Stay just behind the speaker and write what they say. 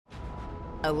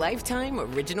a Lifetime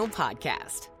original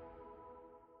podcast.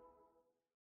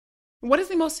 What is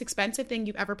the most expensive thing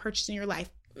you've ever purchased in your life?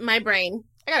 My brain.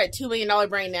 I got a $2 million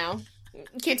brain now. You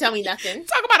can't tell me nothing.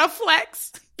 Talk about a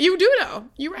flex. You do, though.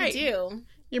 You're right. I do.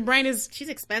 Your brain is... She's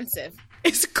expensive.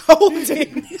 It's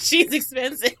golden. She's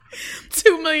expensive.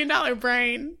 $2 million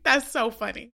brain. That's so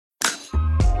funny.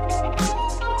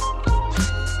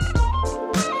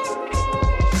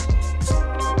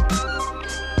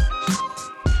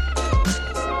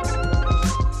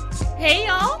 Hey,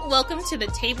 y'all. Welcome to The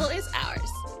Table is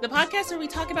Ours, the podcast where we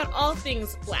talk about all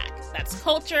things Black. That's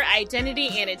culture, identity,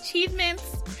 and achievements.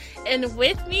 And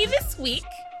with me this week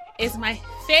is my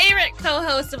favorite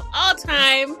co-host of all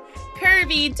time,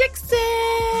 Kirby Dixon.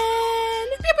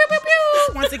 Pew, pew, pew,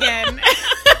 pew. Once again.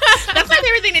 That's my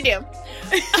favorite thing to do.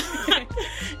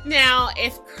 Now,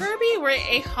 if Kirby were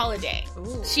a holiday,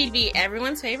 she'd be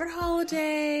everyone's favorite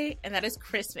holiday, and that is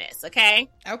Christmas,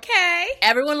 okay? Okay.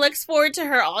 Everyone looks forward to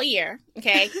her all year,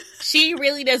 okay? She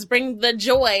really does bring the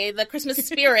joy, the Christmas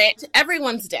spirit to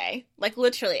everyone's day. Like,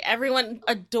 literally, everyone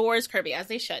adores Kirby, as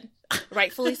they should.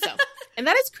 Rightfully so. And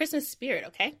that is Christmas spirit,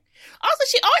 okay? Also,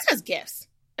 she always has gifts.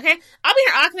 Okay, I'll be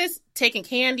in her office taking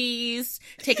candies,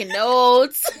 taking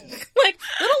notes, like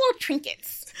little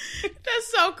trinkets.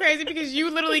 That's so crazy because you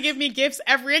literally give me gifts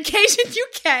every occasion you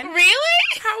can. Really?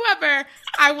 However,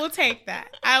 I will take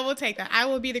that. I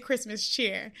will be the Christmas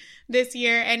cheer this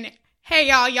year. And hey,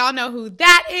 y'all know who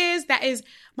that is. That is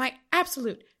my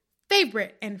absolute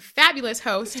favorite and fabulous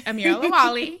host, Amira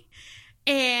Lawali.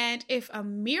 And if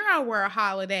Amira were a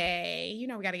holiday, you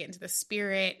know we got to get into the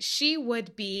spirit. She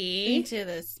would be... Into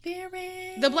the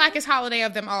spirit. The blackest holiday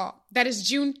of them all. That is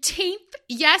Juneteenth.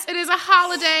 Yes, it is a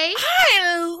holiday.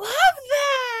 I love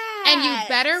that. And you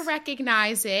better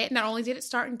recognize it. Not only did it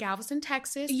start in Galveston,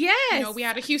 Texas. Yes. You know, we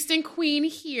had a Houston queen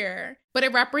here. But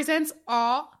it represents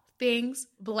all things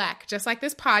Black. Just like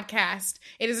this podcast.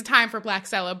 It is a time for Black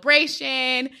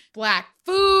celebration, Black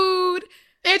food.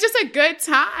 It's just a good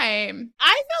time.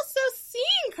 I feel so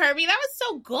seen, Kirby. That was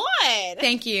so good.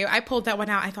 Thank you. I pulled that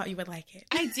one out. I thought you would like it.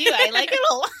 I do. I like it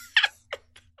a lot.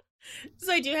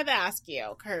 So I do have to ask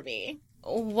you, Kirby,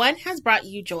 what has brought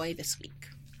you joy this week?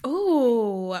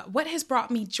 Ooh, what has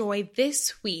brought me joy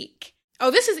this week?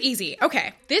 Oh, this is easy.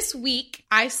 Okay. This week,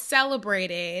 I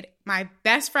celebrated my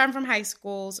best friend from high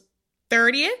school's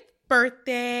 30th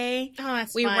birthday. Oh,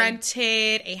 that's We fun.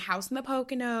 rented a house in the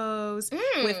Poconos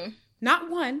with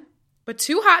not one, but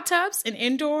two hot tubs, an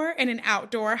indoor and an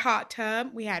outdoor hot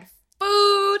tub. We had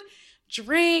food,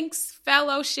 drinks,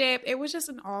 fellowship. It was just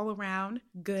an all-around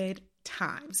good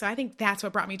time. So I think that's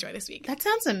what brought me joy this week. That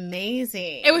sounds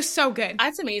amazing. It was so good.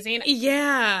 That's amazing.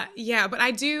 Yeah. But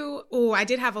I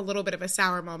did have a little bit of a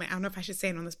sour moment. I don't know if I should say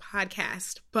it on this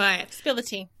podcast, but... Spill the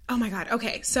tea. Oh my God.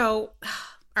 Okay. So,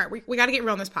 all right, we got to get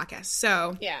real on this podcast.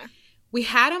 So... Yeah. We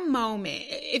had a moment.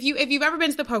 If you've ever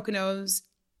been to the Poconos,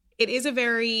 it is a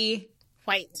very...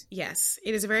 White. Yes,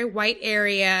 it is a very white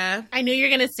area. I knew you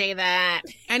were going to say that.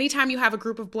 Anytime you have a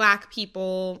group of Black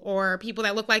people or people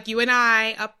that look like you and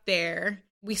I up there,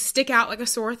 we stick out like a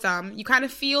sore thumb. You kind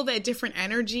of feel that different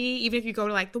energy, even if you go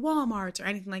to like the Walmarts or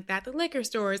anything like that, the liquor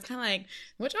stores, kind of like,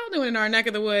 what y'all doing in our neck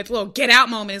of the woods? A little get out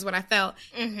moment is what I felt.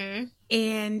 Mm-hmm.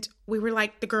 And we were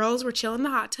like, the girls were chilling in the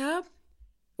hot tub.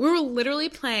 We were literally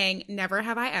playing Never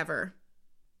Have I Ever.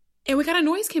 And we got a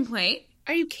noise complaint.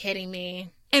 Are you kidding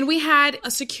me? And we had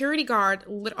a security guard,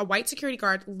 a white security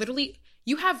guard, literally,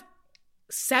 you have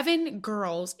 7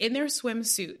 girls in their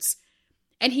swimsuits.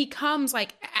 And he comes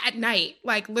like at night,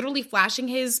 like literally flashing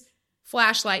his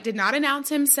flashlight, did not announce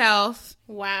himself.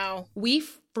 Wow. We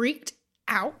freaked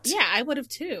out. Yeah, I would have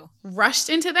too. Rushed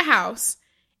into the house.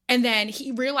 And then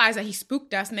he realized that he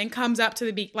spooked us and then comes up to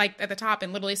the like at the top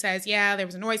and literally says, yeah, there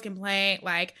was a noise complaint,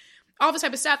 like all this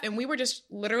type of stuff. And we were just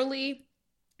literally,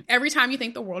 every time you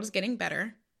think the world is getting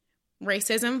better,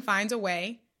 racism finds a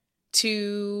way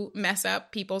to mess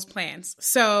up people's plans.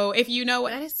 So if you know...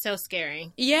 That is so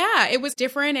scary. Yeah, it was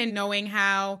different in knowing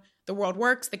how the world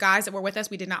works. The guys that were with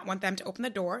us, we did not want them to open the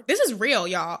door. This is real,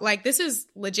 y'all. Like, this is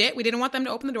legit. We didn't want them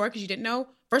to open the door because you didn't know,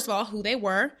 first of all, who they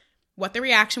were, what the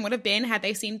reaction would have been had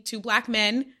they seen 2 Black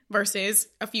men versus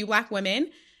a few Black women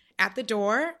at the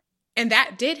door. And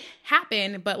that did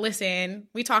happen. But listen,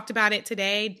 we talked about it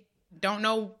today. Don't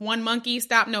know one monkey,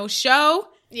 stop no show.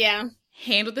 Yeah.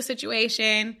 Handled the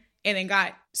situation and then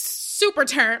got super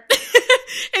turned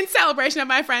in celebration of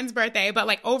my friend's birthday. But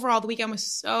like overall, the weekend was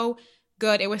so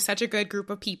good. It was such a good group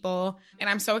of people. And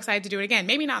I'm so excited to do it again.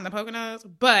 Maybe not in the Poconos,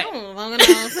 but...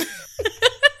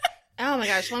 Oh my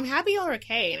gosh. Well, I'm happy y'all are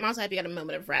okay. I'm also happy you got a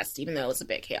moment of rest, even though it was a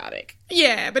bit chaotic.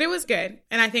 Yeah, but it was good.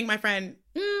 And I think my friend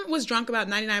was drunk about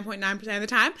 99.9% of the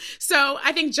time. So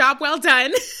I think job well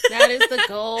done. That is the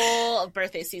goal of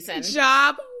birthday season.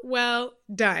 Job well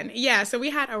done. Yeah, so we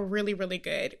had a really, really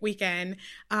good weekend.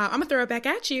 I'm going to throw it back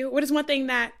at you. What is one thing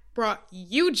that brought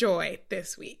you joy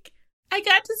this week? I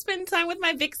got to spend time with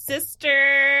my big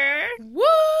sister. Woo!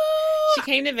 She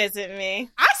came to visit me.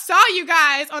 I saw you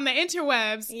guys on the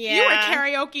interwebs. Yeah. You were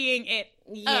karaokeing it.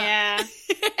 Yeah.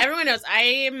 Everyone knows I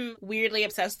am weirdly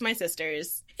obsessed with my sisters.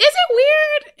 Is it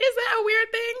weird? Is that a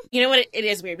weird thing? You know what? It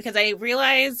is weird because I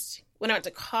realized when I went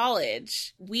to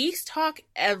college, we talk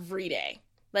every day,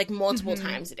 like multiple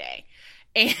times a day.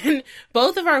 And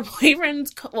both of our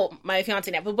boyfriends, well, my fiance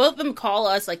now, but both of them call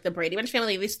us like the Brady Bunch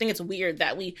family. They just think it's weird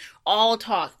that we all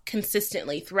talk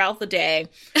consistently throughout the day,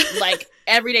 like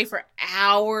every day for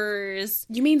hours.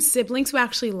 You mean siblings who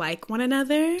actually like one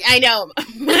another? I know.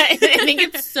 I think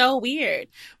it's so weird.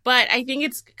 But I think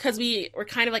it's because we're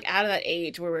kind of like out of that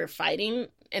age where we're fighting.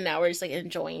 And now we're just like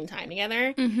enjoying time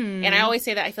together. Mm-hmm. And I always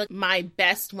say that I feel like my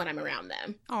best when I'm around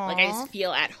them. Aww. Like I just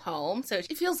feel at home. So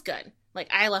it feels good. Like,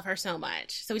 I love her so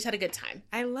much. So we just had a good time.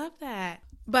 I love that.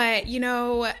 But, you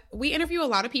know, we interview a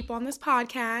lot of people on this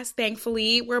podcast.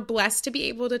 Thankfully, we're blessed to be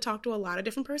able to talk to a lot of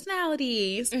different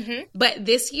personalities. Mm-hmm. But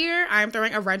this year, I'm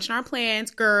throwing a wrench in our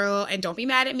plans, girl. And don't be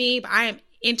mad at me, but I am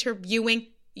interviewing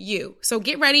you. So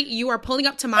get ready. You are pulling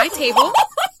up to my table.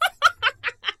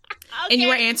 Okay. And you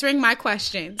are answering my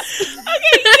questions.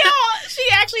 Okay, y'all. She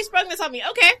actually sprung this on me.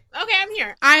 Okay, I'm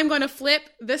here. I am going to flip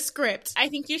the script. I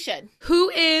think you should. Who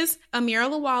is Amira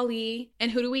Lawali,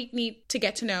 and who do we need to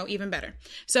get to know even better?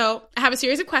 So I have a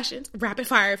series of questions, rapid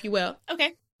fire, if you will.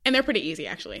 Okay. And they're pretty easy,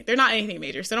 actually. They're not anything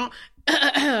major, so don't...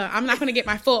 I'm not going to get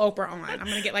my full Oprah on. I'm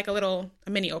going to get like a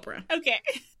mini Oprah.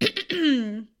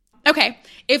 Okay. Okay.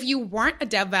 If you weren't a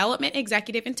development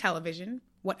executive in television,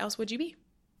 what else would you be?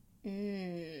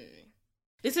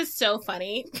 This is so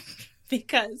funny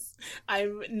because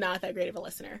I'm not that great of a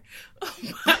listener.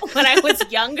 But when I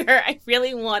was younger, I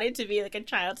really wanted to be like a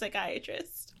child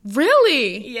psychiatrist.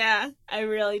 Really? Yeah, I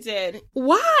really did.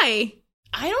 Why?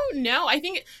 I don't know. I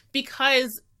think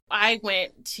because I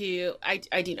went to,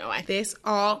 I do know why. This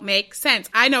all makes sense.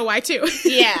 I know why too.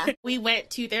 Yeah. We went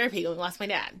to therapy when we lost my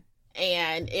dad.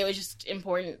 And it was just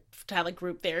important to have like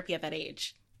group therapy at that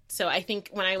age. So I think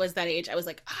when I was that age, I was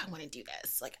like, oh, I want to do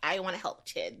this. Like, I want to help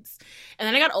kids. And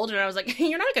then I got older and I was like,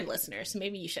 you're not a good listener, so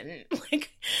maybe you shouldn't. Like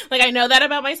I know that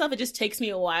about myself. It just takes me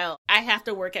a while. I have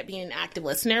to work at being an active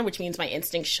listener, which means my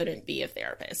instinct shouldn't be a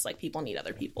therapist. Like, people need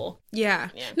other people. Yeah.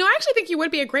 No, I actually think you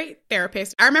would be a great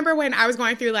therapist. I remember when I was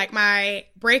going through, like, my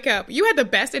breakup, you had the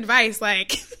best advice.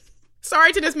 Like,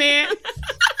 sorry to this man.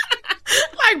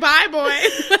 Like, bye,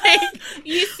 boy. Like,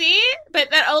 you see?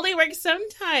 But that only works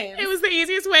sometimes. It was the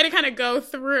easiest way to kind of go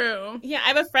through. Yeah, I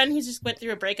have a friend who just went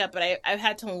through a breakup, but I've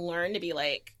had to learn to be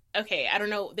like, okay, I don't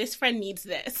know, this friend needs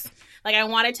this. Like, I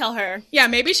want to tell her. Yeah,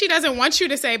 maybe she doesn't want you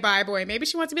to say bye, boy. Maybe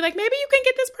she wants to be like, maybe you can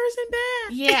get this person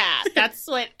back. Yeah, that's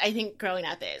what I think growing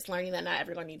up is, learning that not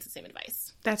everyone needs the same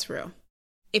advice. That's real.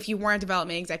 If you weren't a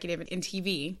development executive in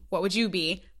TV, what would you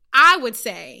be? I would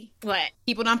say, what?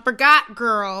 People done forgot,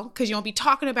 girl, because you don't be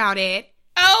talking about it.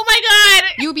 Oh my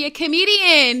God. You'll be a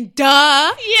comedian. Duh.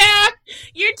 Yeah,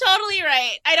 you're totally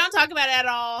right. I don't talk about it at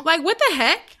all. Like, what the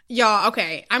heck? Y'all,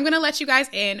 okay, I'm going to let you guys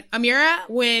in. Amira,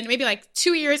 when maybe like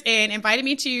 2 years in, invited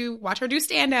me to watch her do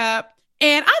stand-up.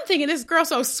 And I'm thinking, this girl's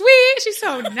so sweet. She's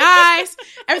so nice.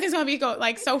 Everything's going to be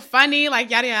like so funny,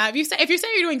 like yada yada. If you say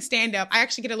you're doing stand-up, I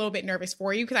actually get a little bit nervous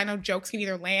for you because I know jokes can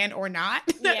either land or not,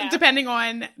 depending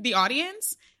on the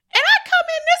audience. And I come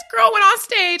in, this girl went on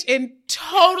stage and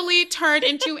totally turned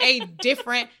into a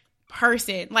different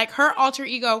person. Like, her alter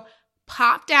ego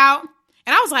popped out.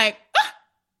 And I was like,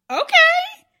 okay.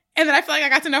 And then I feel like I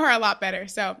got to know her a lot better.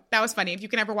 So that was funny. If you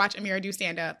can ever watch Amira do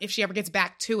stand-up, if she ever gets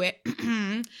back to it,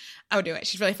 I would do it.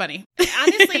 She's really funny.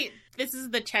 Honestly, this is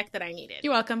the check that I needed.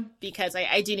 You're welcome. Because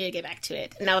I do need to get back to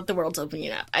it now that the world's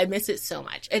opening up. I miss it so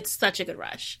much. It's such a good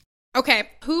rush. Okay.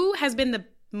 Who has been the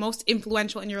most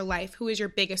influential in your life? Who is your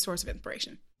biggest source of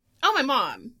inspiration? Oh, my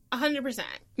mom. 100%.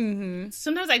 Mm-hmm.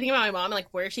 Sometimes I think about my mom and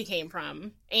like where she came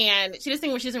from. And she does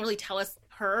things where she doesn't really tell us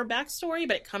her backstory,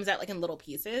 but it comes out like in little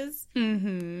pieces. Mm-hmm.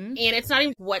 And it's not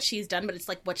even what she's done, but it's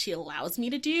like what she allows me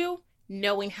to do,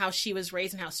 knowing how she was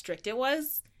raised and how strict it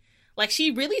was. Like,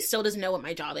 she really still doesn't know what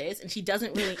my job is, and she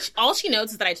doesn't really... all she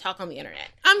knows is that I talk on the internet.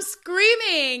 I'm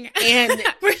screaming! And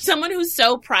for someone who's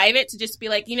so private to just be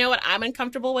like, you know what, I'm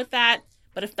uncomfortable with that,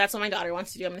 but if that's what my daughter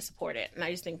wants to do, I'm going to support it. And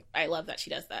I just think I love that she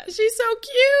does that. She's so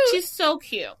cute! She's so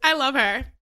cute. I love her.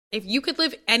 If you could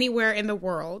live anywhere in the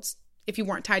world, if you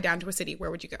weren't tied down to a city,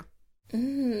 where would you go?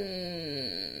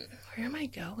 Where am I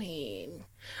going?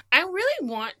 I really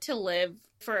want to live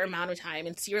for an amount of time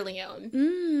in Sierra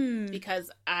Leone because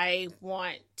I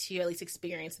want to at least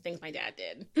experience the things my dad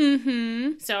did.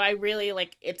 Mm-hmm. So I really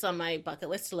it's on my bucket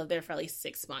list to live there for at least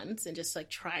 6 months and just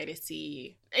try to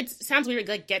see. It sounds weird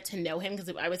to get to know him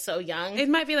because I was so young. It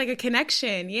might be like a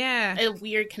connection, yeah. A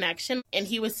weird connection. And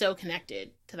he was so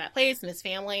connected to that place and his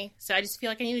family. So I just feel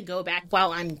like I need to go back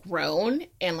while I'm grown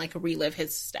and relive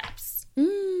his steps.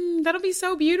 That'll be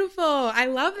so beautiful. I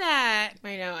love that.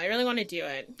 I know. I really want to do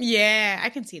it. Yeah, I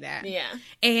can see that. Yeah.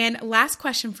 And last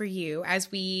question for you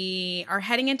as we are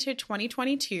heading into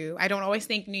 2022. I don't always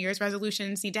think New Year's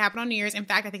resolutions need to happen on New Year's. In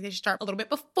fact, I think they should start a little bit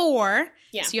before.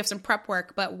 Yeah. So you have some prep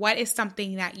work. But what is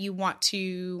something that you want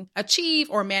to achieve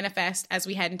or manifest as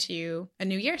we head into a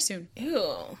new year soon?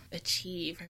 Ooh,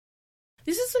 achieve.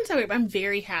 This is something I'm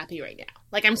very happy right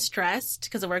now. I'm stressed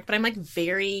because of work, but I'm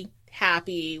very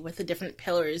happy with the different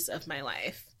pillars of my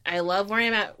life. I love where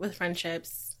I'm at with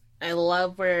friendships. I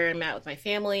love where I'm at with my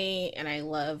family, and I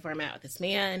love where I'm at with this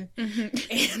man.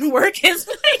 Mm-hmm. And work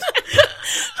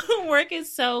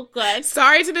is so good.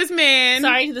 Sorry to this man.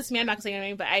 Sorry to this man, not saying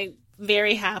anything, but I'm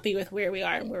very happy with where we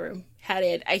are and where we're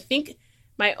headed. I think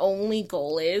my only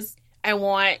goal is I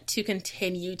want to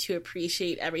continue to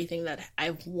appreciate everything that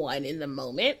I've won in the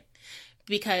moment,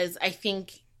 because I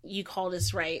think you called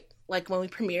us right. When we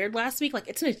premiered last week,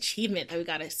 it's an achievement that we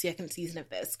got a second season of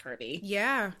this, Kirby.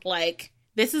 Yeah.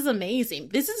 This is amazing.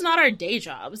 This is not our day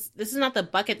jobs. This is not the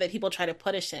bucket that people try to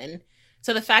put us in.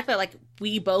 So the fact that,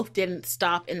 we both didn't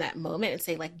stop in that moment and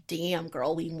say, damn,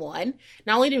 girl, we won.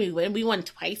 Not only did we win, we won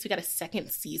twice. We got a second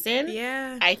season.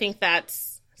 Yeah. I think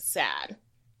that's sad.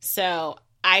 So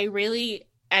I really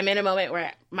am in a moment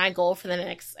where my goal for the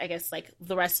next,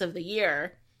 the rest of the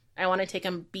year, I want to take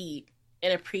a beat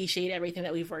and appreciate everything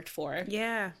that we've worked for.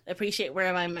 Yeah. Appreciate where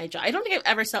I'm in my job. I don't think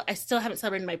I still haven't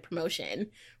celebrated my promotion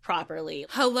properly.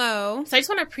 Hello. So I just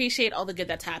want to appreciate all the good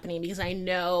that's happening, because I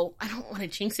know, I don't want to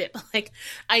jinx it, but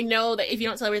I know that if you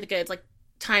don't celebrate the good, it's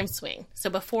time swing.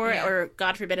 So before, or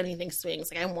God forbid anything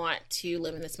swings, I want to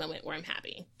live in this moment where I'm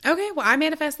happy. Okay, well, I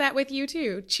manifest that with you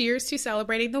too. Cheers to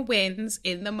celebrating the wins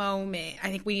in the moment. I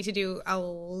think we need to do a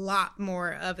lot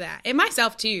more of that. And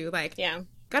myself too. Yeah.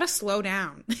 Gotta slow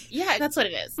down. Yeah, that's what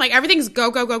it is. Everything's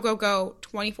go, go, go, go, go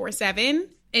 24/7. And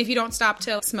if you don't stop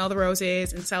to smell the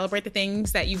roses and celebrate the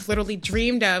things that you've literally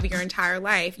dreamed of your entire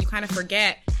life, you kind of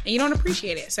forget and you don't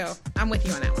appreciate it. So I'm with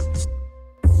you on that one.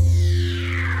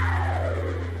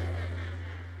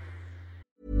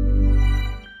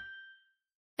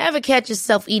 Ever catch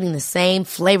yourself eating the same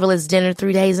flavorless dinner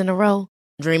 3 days in a row?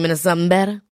 Dreaming of something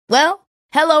better? Well,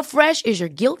 HelloFresh is your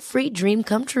guilt-free dream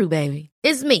come true, baby.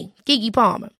 It's me, Keke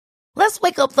Palmer. Let's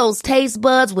wake up those taste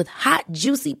buds with hot,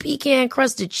 juicy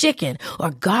pecan-crusted chicken or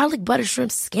garlic butter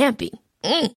shrimp scampi.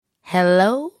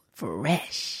 Hello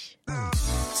Fresh.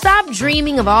 Stop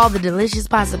dreaming of all the delicious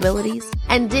possibilities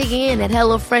and dig in at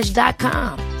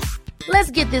HelloFresh.com.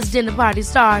 Let's get this dinner party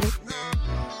started.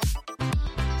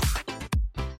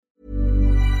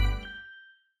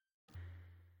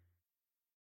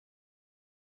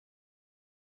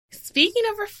 Speaking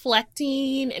of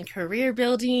reflecting and career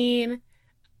building,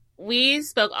 we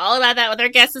spoke all about that with our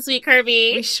guest this week,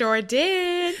 Kirby. We sure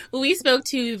did. We spoke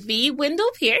to V.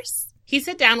 Wendell Pierce. He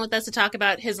sat down with us to talk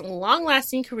about his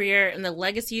long-lasting career and the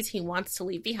legacies he wants to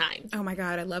leave behind. Oh my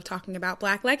God, I love talking about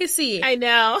Black legacy. I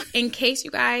know. In case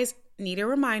you guys need a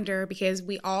reminder, because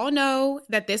we all know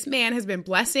that this man has been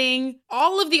blessing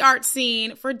all of the art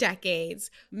scene for decades.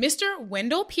 Mr.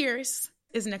 Wendell Pierce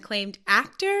is an acclaimed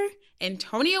actor and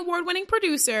Tony Award-winning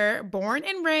producer, born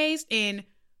and raised in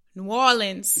New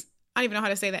Orleans. I don't even know how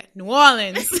to say that. New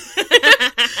Orleans.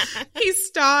 He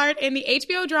starred in the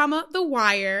HBO drama The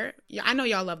Wire. Yeah, I know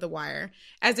y'all love The Wire.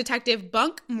 As Detective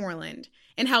Bunk Moreland,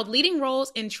 and held leading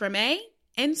roles in Treme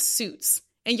and Suits.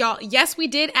 And y'all, yes, we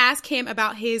did ask him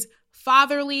about his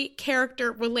fatherly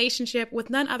character relationship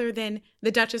with none other than the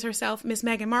Duchess herself, Miss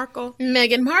Meghan Markle.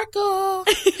 Meghan Markle.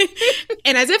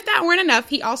 And as if that weren't enough,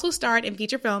 he also starred in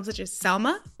feature films such as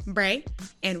Selma, Bray,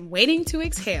 and Waiting to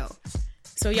Exhale.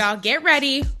 So y'all get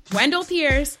ready. Wendell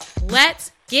Pierce,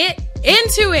 let's get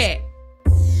into it.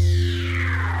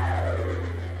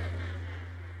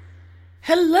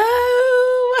 Hello.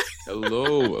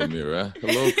 Hello, Amira.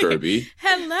 Hello, Kirby.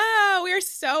 Hello. We're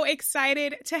so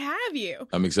excited to have you.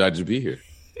 I'm excited to be here.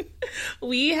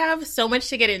 We have so much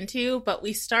to get into, but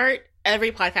we start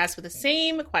every podcast with the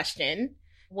same question.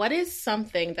 What is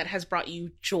something that has brought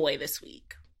you joy this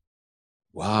week?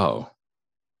 Wow.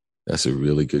 That's a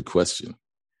really good question,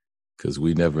 because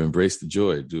we never embrace the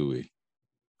joy, do we?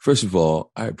 First of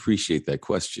all, I appreciate that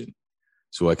question.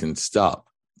 So I can stop,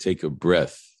 take a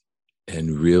breath,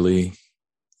 and really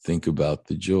think about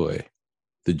the joy.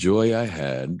 The joy I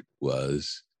had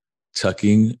was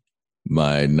tucking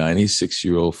my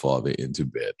 96-year-old father into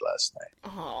bed last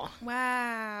night. Oh,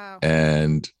 Wow.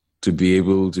 And to be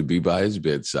able to be by his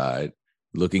bedside,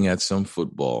 looking at some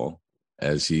football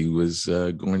as he was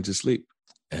going to sleep.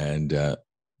 And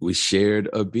we shared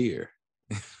a beer,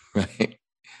 right?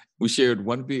 We shared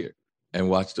one beer and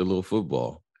watched a little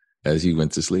football as he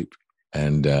went to sleep.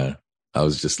 And I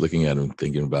was just looking at him,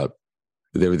 thinking about,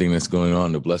 with everything that's going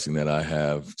on, the blessing that I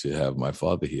have to have my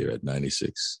father here at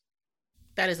 96.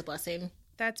 that is a blessing.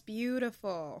 That's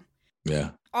beautiful.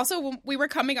 Yeah. Also, when we were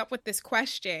coming up with this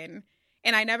question,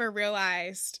 and I never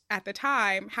realized at the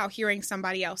time how hearing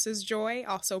somebody else's joy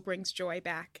also brings joy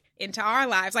back into our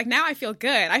lives. Like, now I feel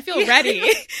good. I feel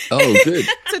ready Oh, good.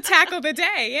 to tackle the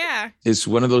day. Yeah. It's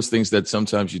one of those things that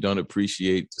sometimes you don't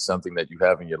appreciate something that you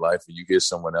have in your life, and you hear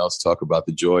someone else talk about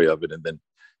the joy of it, and then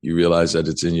you realize that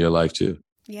it's in your life too.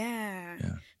 Yeah.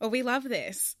 Yeah. Well, we love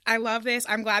this. I love this.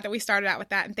 I'm glad that we started out with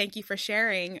that. And thank you for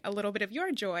sharing a little bit of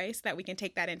your joy so that we can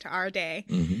take that into our day.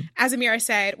 Mm-hmm. As Amira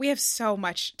said, we have so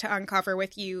much to uncover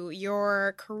with you.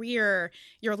 Your career,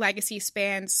 your legacy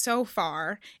spans so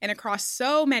far and across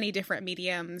so many different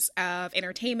mediums of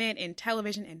entertainment and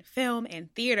television and film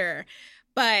and theater.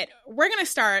 But we're going to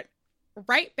start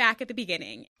right back at the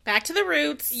beginning. Back to the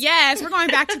roots. Yes, we're going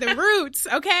back to the roots,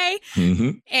 okay?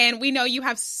 Mm-hmm. And we know you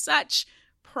have such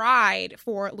pride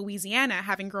for Louisiana,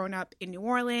 having grown up in New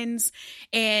Orleans,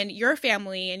 and your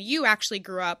family and you actually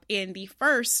grew up in the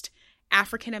first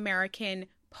African-American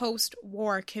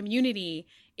post-war community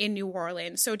in New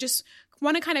Orleans. So just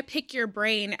want to kind of pick your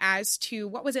brain as to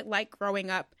what was it like growing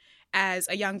up as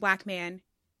a young Black man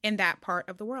in that part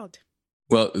of the world?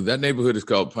 Well, that neighborhood is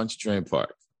called Pontchartrain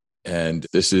Park. And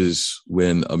this is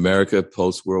when America,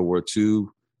 post-World War II,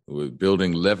 was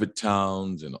building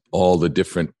Levittowns and all the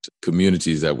different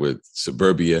communities that were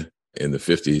suburbia in the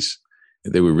 50s.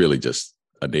 And they were really just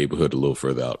a neighborhood a little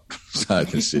further outside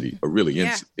the city, or really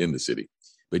in the city.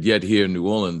 But yet here in New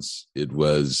Orleans, it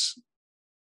was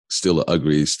still an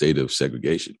ugly state of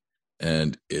segregation.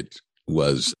 And it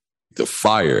was the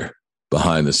fire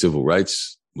behind the civil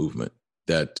rights movement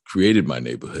that created my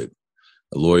neighborhood.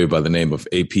 A lawyer by the name of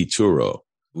A.P. Turo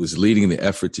was leading the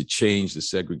effort to change the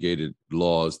segregated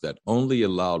laws that only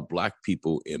allowed Black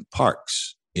people in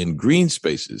parks, in green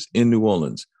spaces in New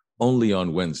Orleans, only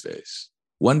on Wednesdays,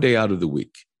 one day out of the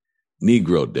week,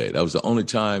 Negro Day. That was the only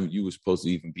time you were supposed to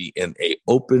even be in an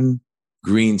open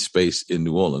green space in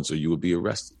New Orleans, or you would be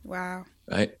arrested. Wow.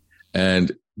 Right?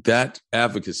 And that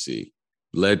advocacy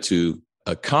led to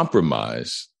a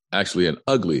compromise, actually an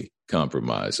ugly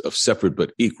compromise of separate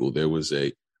but equal. There was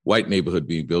a white neighborhood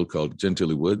being built called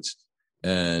Gentilly Woods,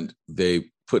 and they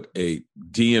put a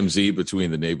DMZ between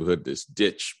the neighborhood, this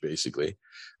ditch basically,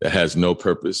 that has no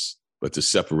purpose but to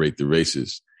separate the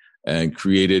races, and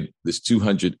created this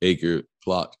 200-acre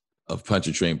plot of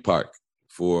Pontchartrain Park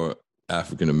for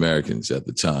African Americans at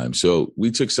the time. So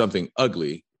we took something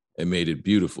ugly and made it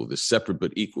beautiful, this separate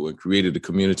but equal, and created a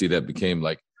community that became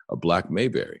like a Black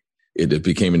Mayberry. It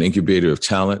became an incubator of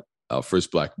talent. Our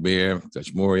first Black mayor,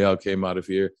 Dutch Morial, came out of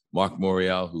here. Mark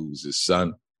Morial, who's his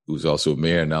son, who's also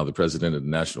mayor, now the president of the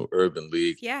National Urban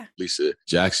League. Yeah. Lisa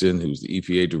Jackson, who's the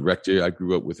EPA director. I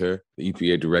grew up with her, the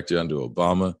EPA director under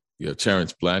Obama. You have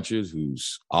Terrence Blanchard,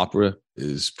 whose opera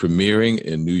is premiering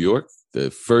in New York, the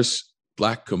first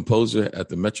Black composer at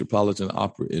the Metropolitan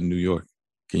Opera in New York.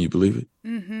 Can you believe it?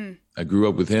 Mm-hmm. I grew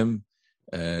up with him,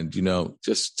 and,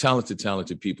 just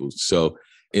talented people. So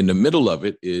in the middle of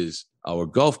it is our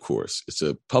golf course. It's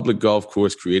a public golf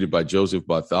course created by Joseph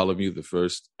Bartholomew, the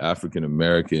first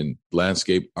African-American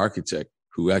landscape architect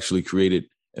who actually created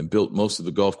and built most of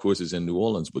the golf courses in New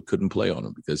Orleans, but couldn't play on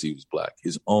them because he was Black.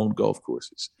 His own golf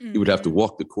courses. Mm-hmm. He would have to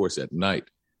walk the course at night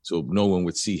so no one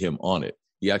would see him on it.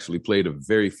 He actually played a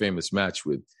very famous match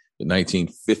with the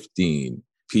 1915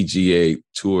 PGA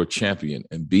Tour champion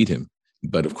and beat him.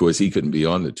 But of course, he couldn't be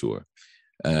on the tour.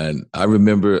 And I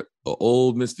remember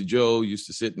old Mr. Joe used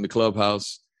to sit in the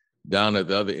clubhouse down at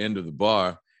the other end of the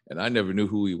bar, and I never knew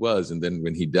who he was. And then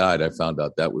when he died, I found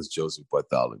out that was Joseph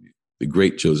Bartholomew, the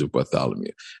great Joseph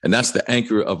Bartholomew. And that's the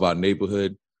anchor of our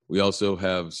neighborhood. We also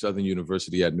have Southern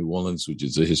University at New Orleans, which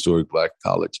is a historic Black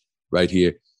college right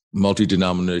here,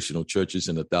 multi-denominational churches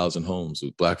and 1,000 homes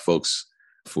with Black folks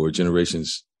for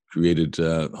generations created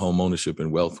home ownership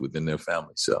and wealth within their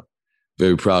family. So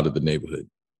very proud of the neighborhood.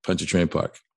 Pontchartrain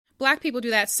Park. Black people do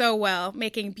that so well,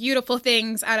 making beautiful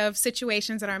things out of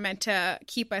situations that are meant to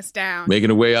keep us down.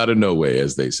 Making a way out of no way,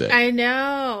 as they say. I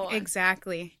know.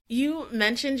 Exactly. You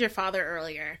mentioned your father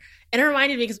earlier, and it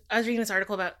reminded me because I was reading this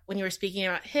article about when you were speaking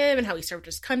about him and how he served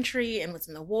his country and was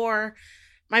in the war.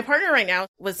 My partner right now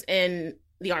was in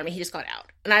the Army. He just got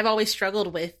out. And I've always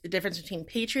struggled with the difference between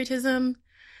patriotism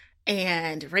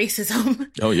and racism.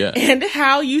 Oh, yeah. And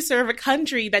how you serve a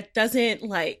country that doesn't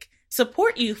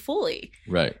support you fully.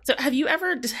 Right. So have you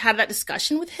ever had that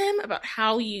discussion with him about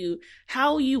how you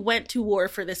went to war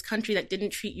for this country that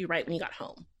didn't treat you right when you got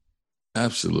home?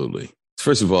 Absolutely.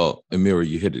 First of all, Amira,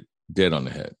 you hit it dead on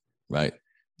the head, right?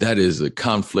 That is a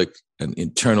conflict, an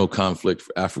internal conflict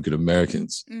for African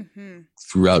Americans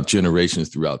throughout generations,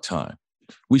 throughout time.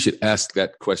 We should ask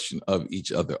that question of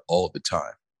each other all the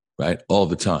time, right? All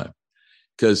the time.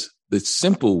 Because the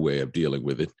simple way of dealing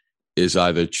with it is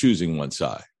either choosing one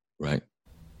side, right?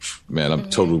 Man, I'm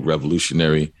total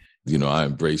revolutionary. You know, I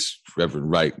embrace Reverend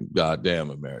Wright,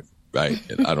 goddamn America, right?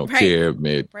 And I don't care.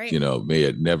 May it, may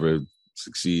it never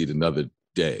succeed another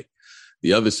day.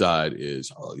 The other side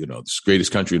is, this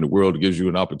greatest country in the world gives you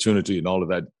an opportunity and all of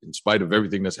that, in spite of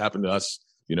everything that's happened to us,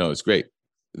 it's great.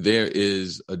 There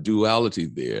is a duality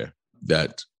there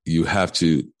that you have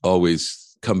to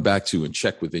always come back to and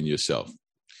check within yourself.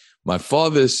 My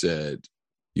father said,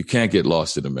 you can't get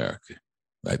lost in America,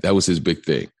 right? That was his big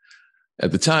thing.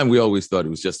 At the time, we always thought it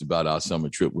was just about our summer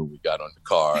trip when we got on the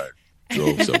car and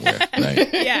drove somewhere,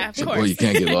 right? Yeah, of course. Boy, you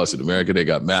can't get lost in America. They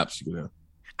got maps,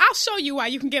 I'll show you why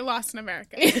you can get lost in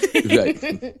America.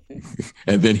 Right.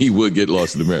 And then he would get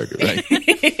lost in America, right?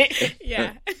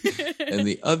 Yeah. And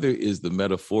the other is the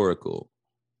metaphorical,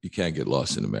 you can't get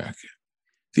lost in America.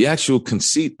 The actual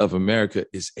conceit of America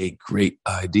is a great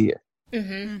idea.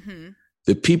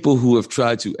 The people who have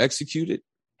tried to execute it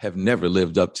have never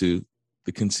lived up to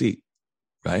the conceit,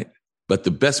 right? But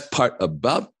the best part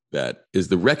about that is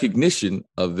the recognition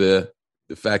of the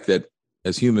fact that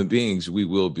as human beings, we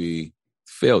will be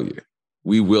failure.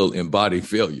 We will embody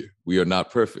failure. We are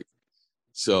not perfect.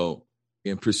 So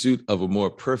in pursuit of a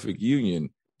more perfect union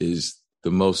is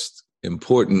the most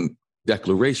important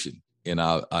declaration in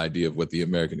our idea of what the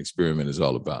American experiment is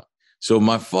all about. So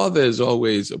my father has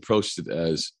always approached it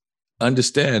as,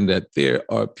 understand that there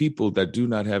are people that do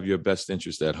not have your best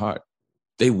interest at heart.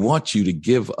 They want you to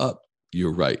give up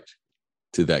your right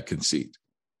to that conceit.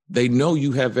 They know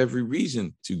you have every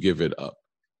reason to give it up.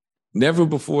 Never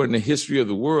before in the history of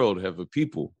the world have a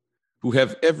people who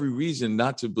have every reason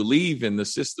not to believe in the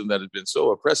system that has been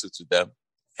so oppressive to them,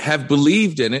 have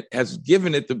believed in it, has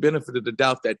given it the benefit of the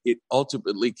doubt that it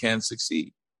ultimately can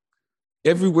succeed.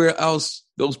 Everywhere else,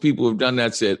 those people who have done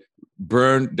that said,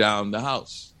 burn down the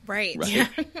house. Right. Yeah.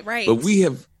 Right. But we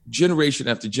have generation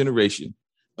after generation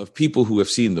of people who have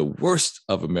seen the worst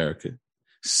of America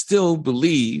still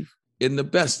believe in the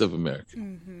best of America.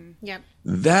 Yep.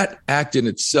 That act in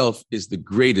itself is the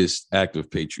greatest act of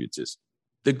patriotism.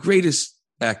 The greatest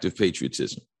act of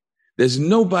patriotism. There's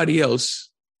nobody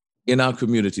else in our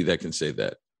community that can say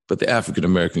that, but the African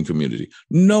American community.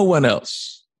 No one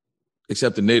else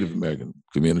except the Native American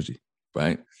community,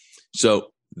 right?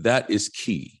 So that is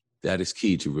key. That is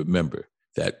key to remember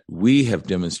that we have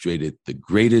demonstrated the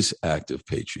greatest act of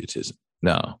patriotism.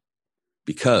 Now,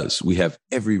 because we have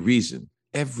every reason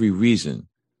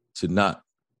to not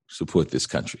support this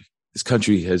country. This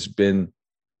country has been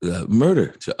murder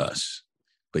to us,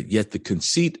 but yet the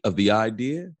conceit of the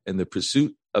idea and the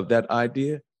pursuit of that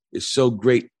idea is so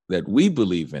great that we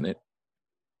believe in it,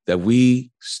 that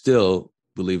we still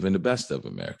believe in the best of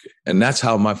America. And that's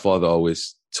how my father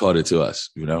always taught it to us,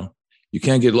 You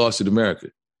can't get lost in America,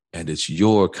 and it's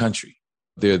your country.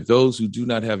 There are those who do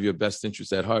not have your best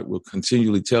interest at heart will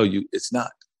continually tell you it's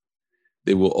not.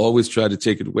 They will always try to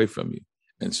take it away from you.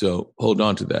 And so hold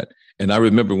on to that. And I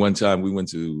remember one time we went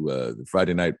to the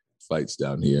Friday night fights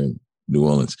down here in New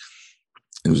Orleans.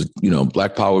 It was,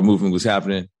 Black Power movement was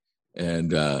happening.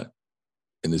 And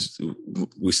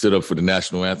we stood up for the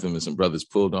national anthem and some brothers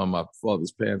pulled on my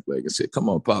father's pants leg and said, come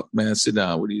on, Pop, man, sit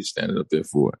down. What are you standing up there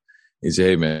for? He said,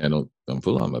 hey, man, don't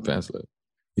pull on my pants leg.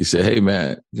 He said, hey,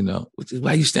 man,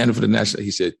 why are you standing for the national?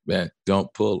 He said, man,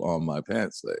 don't pull on my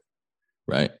pants leg,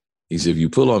 right? He said, if you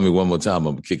pull on me one more time,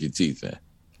 I'm going to kick your teeth in.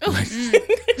 Right?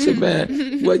 I said,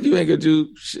 man, what, you ain't going to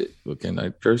do shit. Well, can I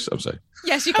curse? I'm sorry.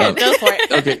 Yes, you can. Go for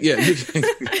it. Okay, yeah.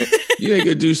 You ain't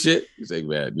going to do shit. He's like,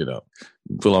 man,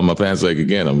 pull on my pants leg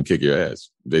again, I'm going to kick your ass.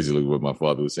 Basically what my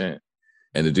father was saying.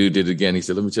 And the dude did it again. He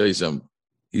said, let me tell you something.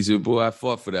 He said, boy, I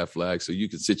fought for that flag so you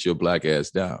can sit your black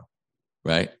ass down,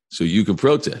 right? So you can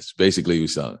protest. Basically, he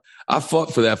was saying, I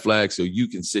fought for that flag so you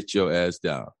can sit your ass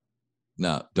down.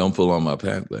 Now, don't pull on my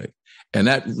pant leg. And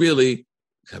that really,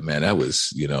 man, that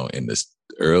was, in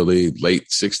the late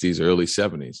 60s, early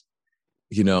 70s.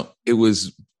 It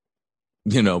was,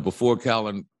 before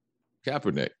Colin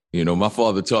Kaepernick. My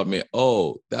father taught me,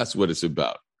 that's what it's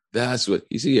about. That's what,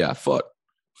 he said, I fought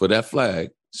for that flag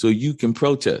so you can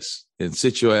protest and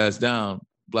sit your ass down,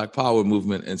 Black Power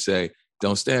movement, and say,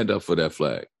 don't stand up for that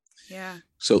flag. Yeah.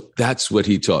 So that's what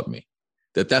he taught me.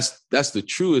 That's the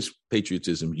truest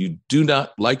patriotism. You do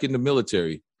not, like in the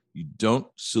military, you don't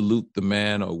salute the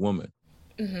man or woman.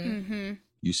 Mm-hmm. Mm-hmm.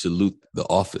 You salute the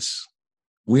office.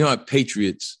 We aren't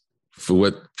patriots for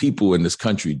what people in this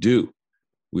country do.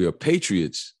 We are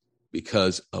patriots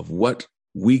because of what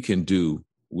we can do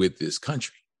with this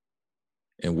country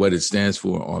and what it stands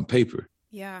for on paper.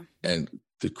 Yeah. And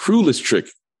the cruelest trick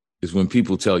is when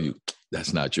people tell you,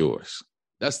 that's not yours.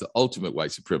 That's the ultimate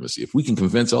white supremacy. If we can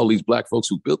convince all these Black folks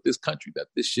who built this country that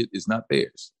this shit is not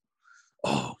theirs,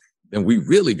 then we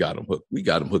really got them hooked. We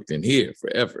got them hooked in here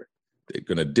forever. They're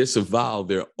going to disavow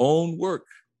their own work.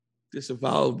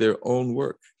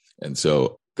 And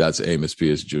so that's Amos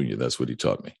Pierce Jr. That's what he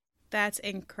taught me. That's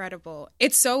incredible.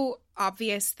 It's so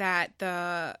obvious that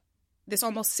this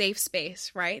almost safe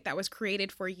space, right, that was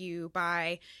created for you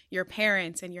by your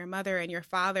parents and your mother and your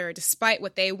father, despite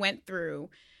what they went through,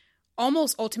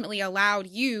 almost ultimately allowed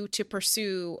you to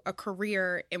pursue a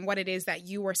career in what it is that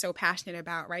you were so passionate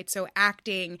about, right? So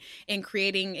acting and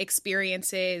creating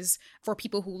experiences for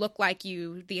people who look like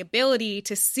you, the ability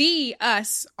to see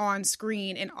us on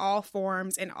screen in all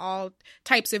forms, in all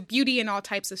types of beauty, and all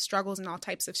types of struggles, and all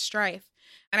types of strife.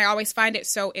 And I always find it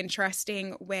so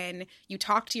interesting when you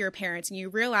talk to your parents and you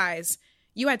realize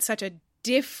you had such a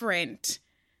different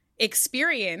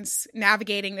experience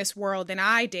navigating this world than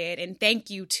I did. And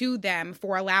thank you to them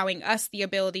for allowing us the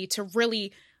ability to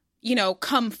really,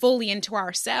 come fully into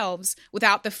ourselves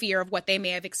without the fear of what they may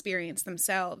have experienced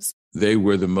themselves. They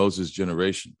were the Moses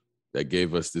generation that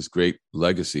gave us this great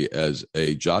legacy as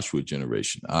a Joshua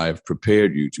generation. I have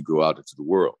prepared you to go out into the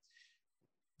world.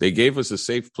 They gave us a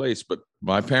safe place, but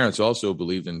my parents also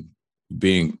believed in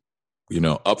being,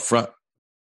 upfront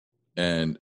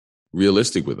and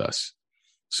realistic with us.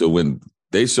 So when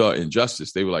they saw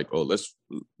injustice, they were like,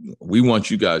 we want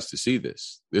you guys to see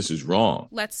this. This is wrong.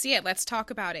 Let's see it. Let's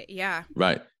talk about it. Yeah.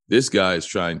 Right. This guy is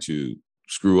trying to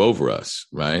screw over us.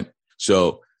 Right.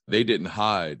 So they didn't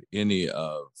hide any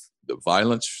of the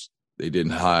violence. They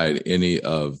didn't hide any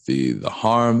of the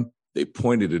harm. They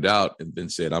pointed it out and then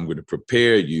said, I'm going to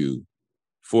prepare you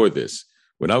for this.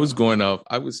 When I was growing up,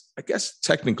 I guess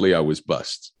technically I was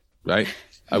bused. Right.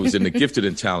 I was in the gifted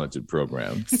and talented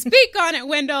program. Speak on it,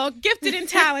 Wendell. Gifted and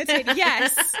talented.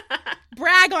 Yes.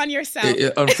 Brag on yourself.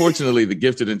 Unfortunately, the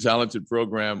gifted and talented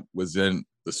program was in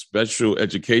the special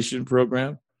education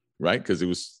program, right? Because it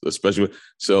was a special.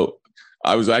 So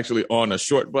I was actually on a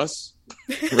short bus.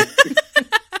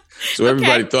 So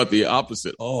everybody thought the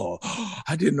opposite.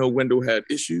 I didn't know Wendell had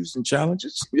issues and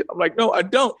challenges. I'm like, no, I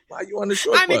don't. Why are you on the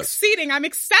short bus? I'm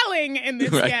excelling in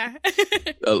this. Right. Yeah.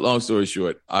 Long story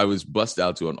short, I was bussed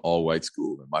out to an all-white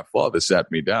school. And my father sat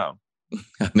me down.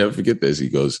 I'll never forget this. He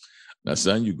goes, now,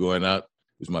 son, you going out.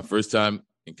 It was my first time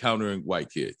encountering white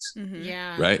kids. Mm-hmm.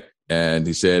 Yeah. Right. And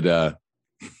he said, you're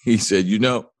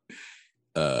going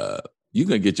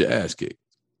to get your ass kicked.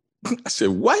 I said,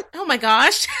 what? Oh, my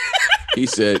gosh. He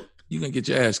said, you're going to get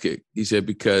your ass kicked. He said,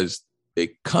 because they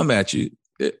come at you.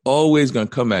 They're always going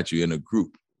to come at you in a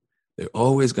group. They're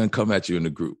always going to come at you in a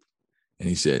group. And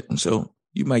he said, and so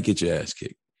you might get your ass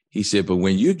kicked. He said, but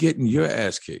when you're getting your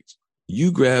ass kicked,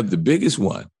 you grab the biggest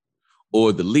one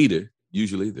or the leader.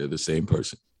 Usually they're the same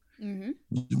person. Mm-hmm.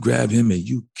 You grab him and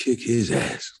you kick his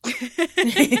ass.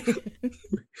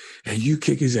 And you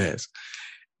kick his ass.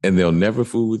 And they'll never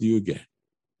fool with you again.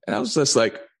 And I was just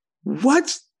like,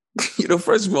 what?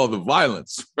 First of all, the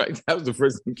violence, right? That was the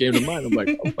first thing that came to mind. I'm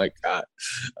like, oh my God.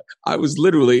 I was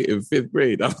literally in 5th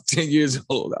grade. I was 10 years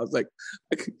old. I was like,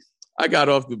 I got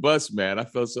off the bus, man. I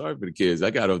felt sorry for the kids. I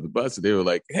got off the bus and they were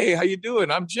like, hey, how you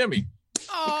doing? I'm Jimmy.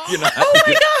 Oh, oh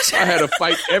my gosh. I had a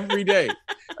fight every day.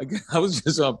 I was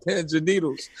just on pins and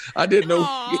needles. I didn't know.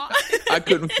 I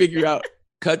couldn't figure out.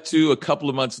 Cut to a couple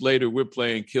of months later, we're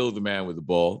playing Kill the Man with the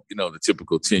Ball. The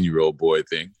typical 10-year-old boy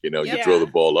thing. You throw the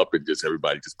ball up and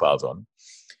everybody just piles on him.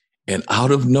 And out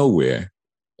of nowhere,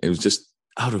 it was just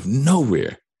out of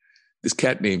nowhere, this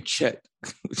cat named Chet,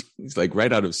 he's like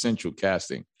right out of Central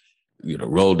Casting,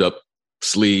 rolled up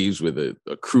sleeves with a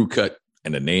crew cut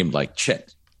and a name like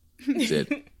Chet. He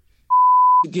said,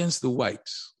 against the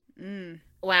whites. Mm.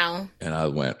 Wow. And I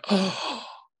went, oh.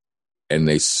 And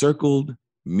they circled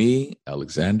me,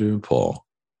 Alexander, and Paul,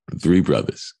 3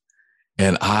 brothers.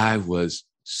 And I was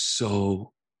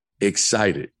so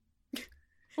excited.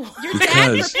 Your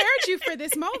dad prepared you for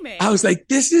this moment. I was like,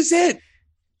 this is it.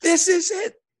 This is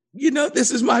it. This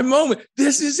is my moment.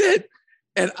 This is it.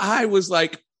 And I was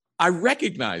like, I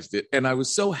recognized it. And I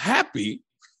was so happy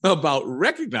about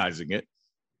recognizing it.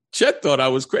 Chet thought I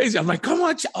was crazy. I'm like, come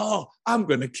on, Chet. Oh, I'm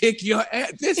going to kick your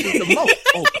ass. This is the moment.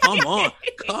 Oh, come on.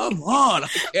 Come on.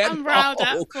 I'm riled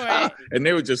up for it. And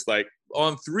they were just like,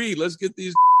 on 3, let's get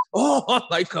these. Oh, I'm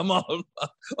like, come on.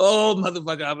 Oh,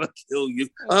 motherfucker, I'm going to kill you.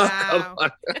 Oh, Wow. come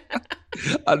on.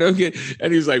 I don't get.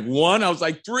 And he was like, 1. I was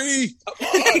like, 3.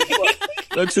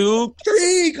 Come on. 2,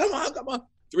 3. Come on.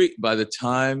 3. By the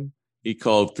time he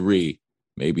called 3,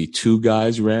 maybe 2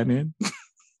 guys ran in.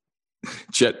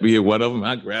 Chet being one of them.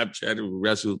 I grabbed Chet and we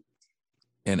wrestled.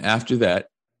 And after that,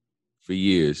 for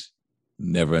years,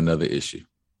 never another issue.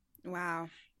 Wow.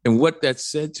 And what that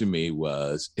said to me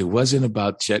was, it wasn't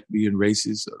about Chet being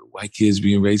racist or the white kids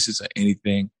being racist or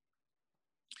anything.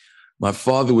 My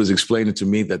father was explaining to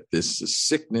me that there's a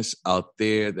sickness out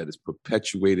there that is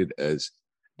perpetuated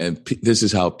this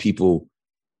is how people,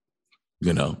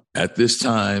 at this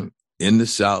time in the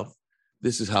South,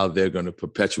 this is how they're going to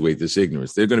perpetuate this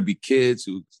ignorance. They're going to be kids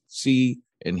who see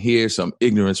and hear some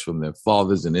ignorance from their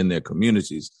fathers and in their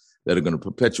communities that are going to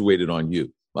perpetuate it on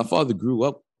you. My father grew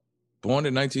up, born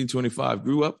in 1925,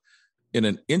 grew up in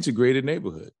an integrated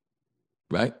neighborhood,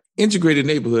 right? Integrated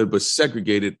neighborhood, but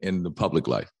segregated in the public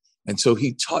life. And so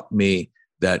he taught me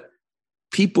that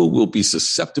people will be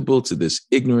susceptible to this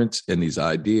ignorance and these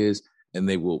ideas, and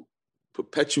they will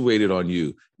perpetuate it on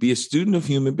you. Be a student of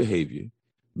human behavior.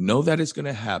 Know that it's going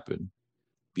to happen.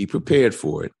 Be prepared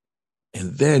for it.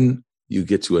 And then you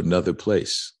get to another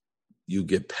place. You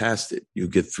get past it. You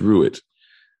get through it.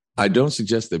 I don't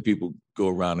suggest that people go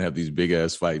around and have these big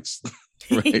ass fights.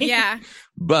 Right? Yeah.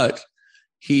 But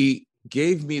he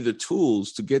gave me the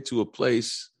tools to get to a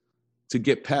place to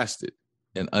get past it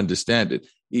and understand it.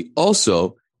 He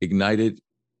also ignited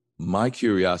my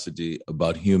curiosity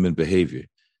about human behavior,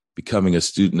 becoming a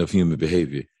student of human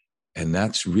behavior. And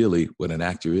that's really what an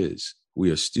actor is.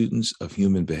 We are students of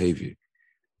human behavior.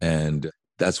 And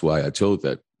that's why I told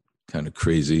that kind of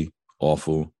crazy,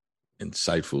 awful,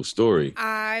 insightful story.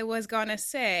 I was going to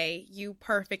say, you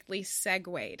perfectly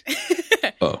segued.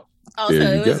 Oh. Also,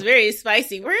 it was very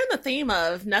spicy. We're in the theme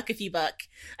of Nuck If You Buck.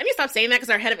 I need to stop saying that because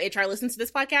our head of HR listens to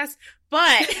this podcast.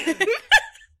 But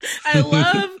I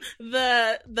love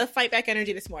the fight back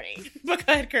energy this morning. But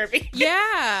go ahead, Kirby.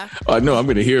 Yeah. I know I'm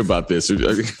going to hear about this.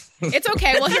 It's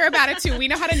okay. We'll hear about it too. We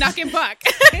know how to nuck and buck.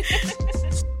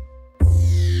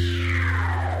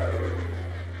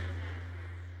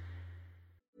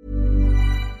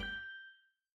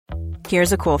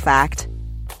 Here's a cool fact.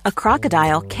 A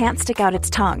crocodile can't stick out its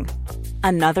tongue.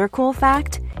 Another cool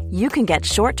fact, you can get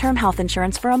short-term health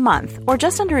insurance for a month or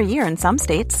just under a year in some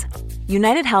states.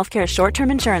 United Healthcare short-term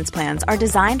insurance plans are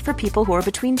designed for people who are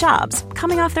between jobs,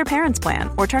 coming off their parents' plan,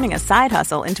 or turning a side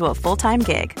hustle into a full-time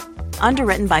gig.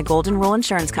 Underwritten by Golden Rule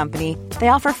Insurance Company, they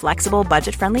offer flexible,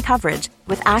 budget-friendly coverage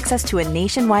with access to a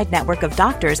nationwide network of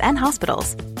doctors and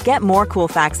hospitals. Get more cool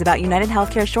facts about United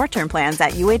Healthcare short-term plans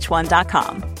at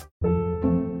uh1.com.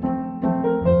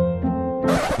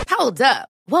 Hold up.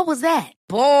 What was that?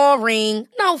 Boring.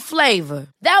 No flavor.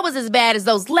 That was as bad as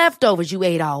those leftovers you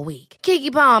ate all week.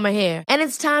 Keke Palmer here. And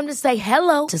it's time to say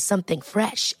hello to something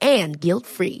fresh and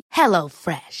guilt-free. Hello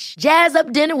Fresh. Jazz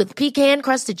up dinner with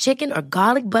pecan-crusted chicken or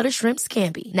garlic butter shrimp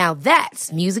scampi. Now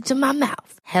that's music to my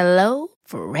mouth. Hello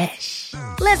Fresh.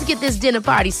 Let's get this dinner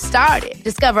party started.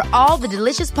 Discover all the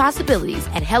delicious possibilities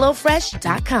at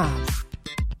HelloFresh.com.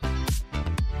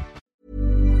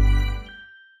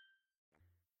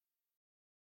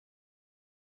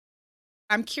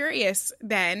 I'm curious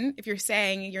then, if you're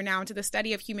saying you're now into the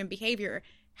study of human behavior,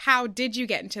 how did you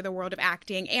get into the world of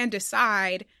acting and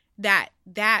decide that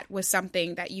that was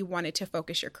something that you wanted to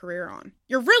focus your career on?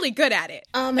 You're really good at it.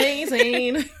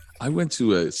 Amazing. I went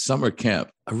to a summer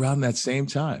camp around that same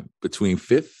time, between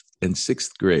 5th and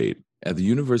 6th grade at the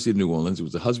University of New Orleans. It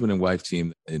was a husband and wife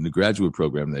team in the graduate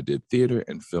program that did theater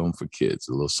and film for kids,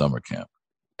 a little summer camp.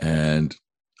 And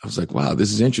I was like, wow,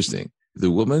 this is interesting. The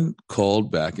woman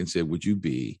called back and said, would you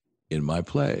be in my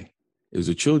play? It was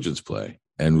a children's play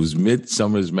and it was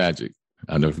Midsummer's Magic.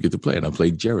 I'll never forget the play. And I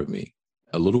played Jeremy,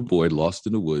 a little boy lost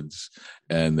in the woods,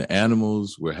 and the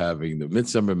animals were having the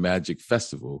Midsummer Magic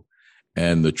Festival,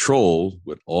 and the troll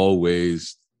would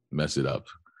always mess it up.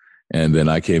 And then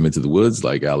I came into the woods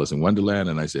like Alice in Wonderland,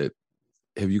 and I said,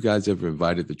 have you guys ever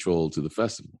invited the troll to the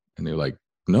festival? And they were like,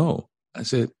 no. I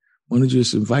said, Why don't you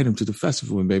just invite him to the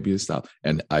festival and maybe it'll stop?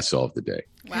 And I solved the day.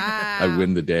 Wow. I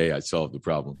win the day. I solved the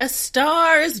problem. A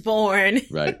star is born.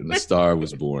 Right. And the star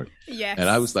was born. Yes. And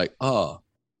I was like, oh,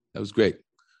 that was great.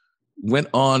 Went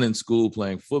on in school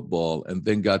playing football and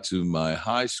then got to my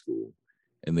high school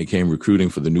and they came recruiting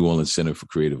for the New Orleans Center for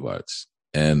Creative Arts.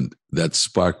 And that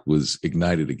spark was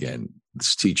ignited again.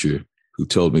 This teacher who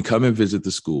told me, come and visit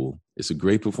the school. It's a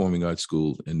great performing arts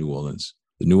school in New Orleans,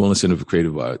 the New Orleans Center for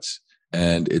Creative Arts.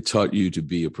 And it taught you to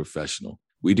be a professional.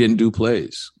 We didn't do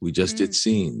plays. We just did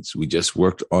scenes. We just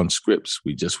worked on scripts.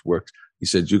 We just worked. He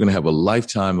said, you're going to have a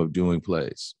lifetime of doing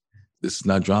plays. This is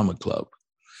not drama club.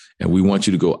 And we want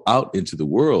you to go out into the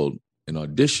world and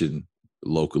audition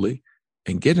locally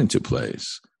and get into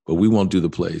plays. But we won't do the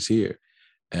plays here.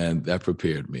 And that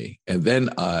prepared me. And then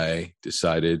I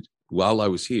decided while I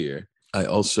was here, I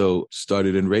also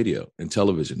started in radio and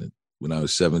television when I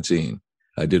was 17.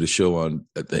 I did a show on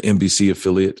at the NBC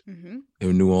affiliate in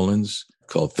New Orleans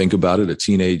called Think About It, a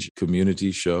teenage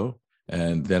community show.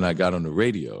 And then I got on the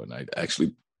radio and I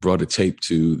actually brought a tape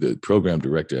to the program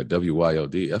director at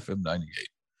WYLD FM 98,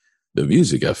 the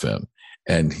Music FM.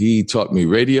 And he taught me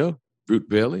radio, Brute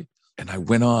Bailey. And I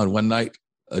went on one night,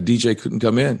 a DJ couldn't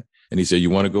come in. And he said, you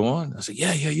want to go on? I said,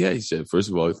 yeah. He said, first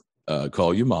of all,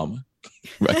 call your mama,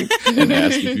 right? And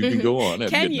ask if you can go on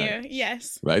at midnight. Can you?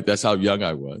 Yes. Right? That's how young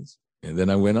I was. And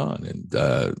then I went on.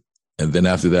 And then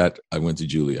after that, I went to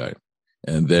Juilliard.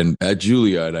 And then at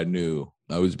Juilliard, I knew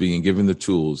I was being given the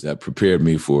tools that prepared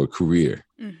me for a career.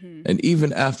 And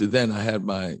even after then, I had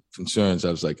my concerns.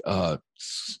 I was like, I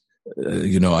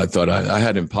thought I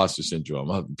had imposter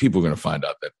syndrome. People are going to find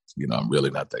out that, I'm really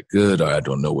not that good, or I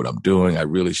don't know what I'm doing. I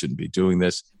really shouldn't be doing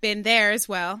this. Been there as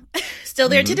well. Still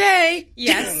there today.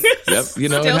 Yes. Yep.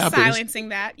 Still it happens. silencing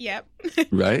that. Yep.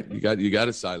 Right. You got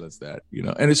to silence that,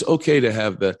 and it's okay to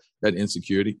have that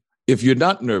insecurity. If you're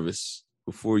not nervous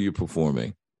before you're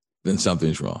performing, then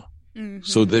something's wrong.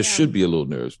 So there should be a little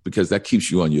nerves because that keeps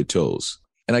you on your toes.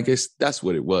 And I guess that's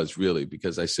what it was really,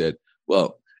 because I said,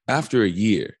 well, after a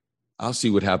year, I'll see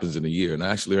what happens in a year. And I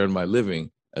actually earned my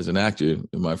living as an actor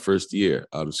in my first year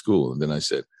out of school. And then I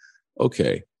said,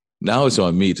 okay, now it's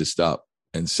on me to stop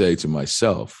and say to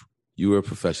myself, you are a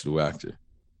professional actor.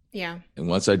 Yeah. And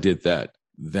once I did that,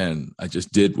 then I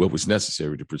just did what was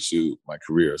necessary to pursue my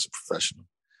career as a professional.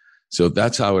 So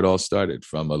that's how it all started,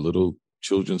 from a little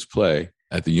children's play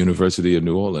at the University of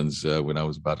New Orleans when I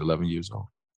was about 11 years old.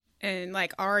 And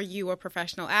are you a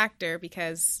professional actor?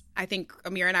 Because I think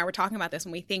Amir and I were talking about this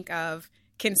when we think of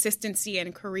consistency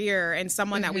and career and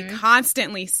someone that we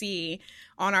constantly see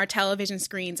on our television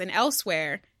screens and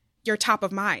elsewhere, you're top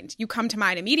of mind. You come to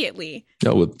mind immediately.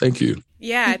 Oh, well, thank you.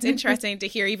 Yeah, it's interesting to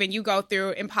hear even you go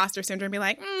through imposter syndrome and be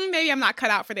like, maybe I'm not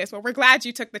cut out for this. Well, we're glad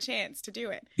you took the chance to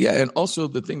do it. Yeah, and also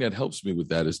the thing that helps me with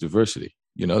that is diversity.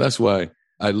 That's why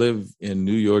I live in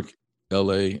New York,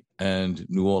 LA, and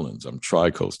New Orleans. I'm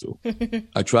tri-coastal.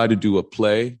 I try to do a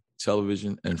play,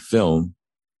 television, and film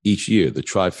each year, the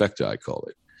trifecta, I call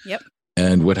it. Yep.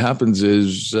 And what happens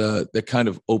is that kind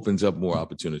of opens up more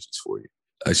opportunities for you.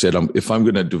 I said, if I'm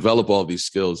going to develop all these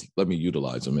skills, let me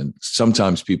utilize them. And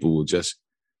sometimes people will just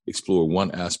explore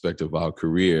one aspect of our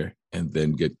career and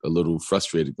then get a little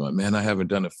frustrated going, man, I haven't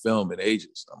done a film in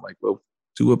ages. I'm like, well,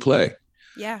 do a play.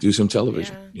 Yeah. Do some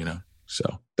television,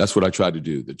 So that's what I try to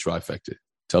do, the trifecta,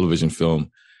 television,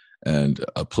 film, and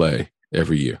a play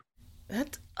every year.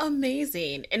 That's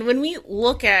amazing. And when we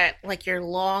look at your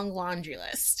long laundry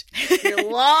list,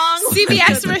 your long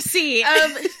CVS receipt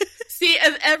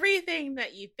of everything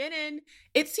that you've been in,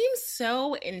 it seems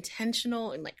so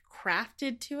intentional and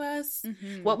crafted to us.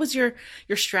 What was your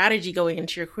strategy going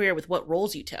into your career with what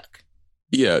roles you took?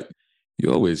 Yeah,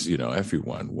 you always,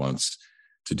 everyone wants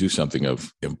to do something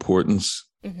of importance.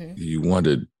 You want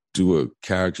to do a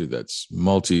character that's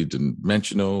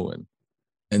multi-dimensional.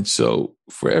 And so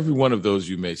for every one of those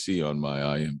you may see on my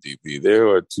IMDb, there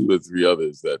are 2 or 3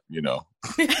 others that,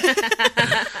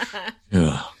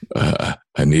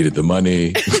 I needed the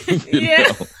money.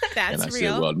 That's and I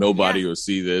real. said, well, nobody will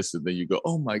see this. And then you go,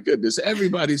 oh my goodness,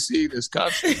 everybody see this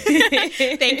constantly.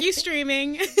 Thank you,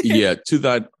 streaming. Yeah, to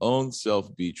thine own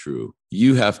self be true.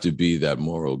 You have to be that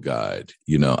moral guide.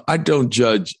 I don't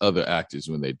judge other actors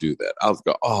when they do that. I'll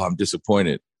go, oh, I'm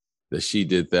disappointed that she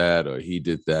did that or he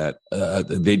did that.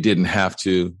 They didn't have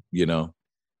to,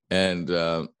 And,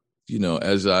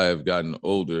 as I have gotten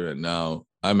older and now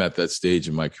I'm at that stage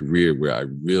in my career where I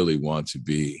really want to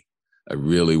be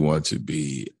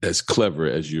as clever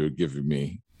as you're giving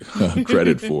me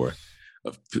credit for,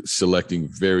 of selecting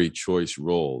very choice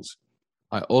roles.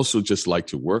 I also just like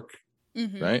to work,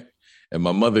 right? And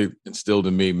my mother instilled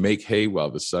in me, make hay while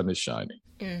the sun is shining.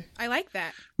 I like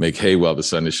that. Make hay while the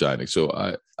sun is shining. So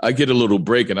I get a little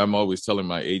break, and I'm always telling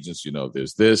my agents,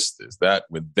 there's this, there's that.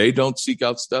 When they don't seek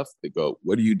out stuff, they go,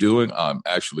 what are you doing? I'm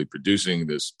actually producing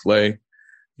this play,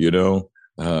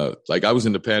 like I was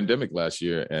in the pandemic last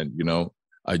year, and,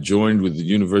 I joined with the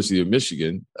University of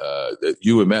Michigan, the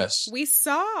UMS. We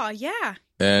saw, yeah.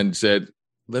 And said,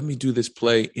 let me do this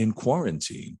play in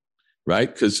quarantine,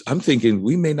 right? Because I'm thinking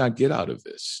we may not get out of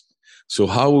this. So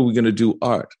how are we going to do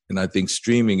art? And I think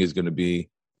streaming is going to be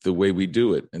the way we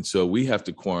do it. And so we have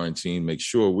to quarantine, make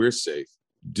sure we're safe,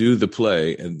 do the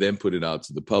play, and then put it out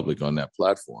to the public on that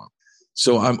platform.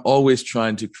 So I'm always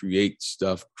trying to create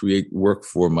stuff, create work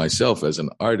for myself as an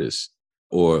artist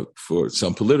or for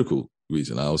some political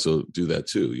reason. I also do that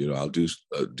too. I'll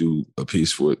do a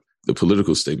piece for the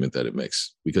political statement that it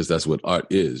makes, because that's what art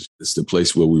is. It's the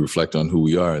place where we reflect on who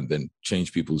we are and then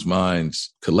change people's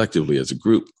minds collectively as a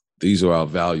group. These are our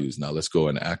values. Now let's go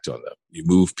and act on them. You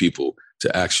move people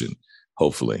to action,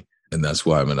 hopefully. And that's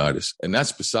why I'm an artist. And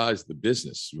that's besides the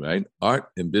business, right? Art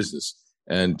and business.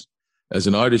 And as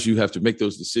an artist, you have to make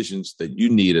those decisions that you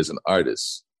need as an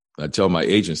artist. I tell my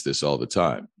agents this all the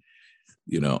time.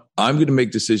 I'm going to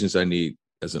make decisions I need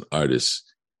as an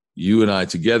artist. You and I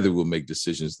together will make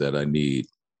decisions that I need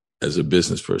as a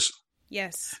business person.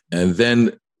 Yes. And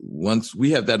then once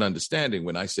we have that understanding,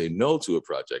 when I say no to a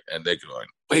project and they're going,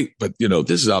 wait, but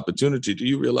this is opportunity. Do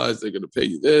you realize they're going to pay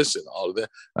you this and all of that?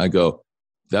 I go,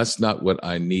 that's not what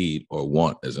I need or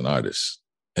want as an artist.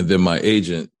 And then my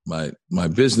agent, my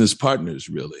business partners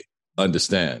really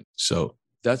understand. So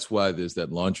that's why there's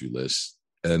that laundry list.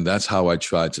 And that's how I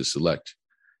try to select.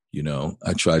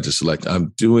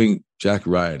 I'm doing Jack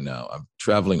Ryan now. I'm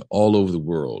traveling all over the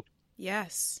world.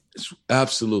 Yes. It's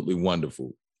absolutely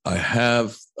wonderful. I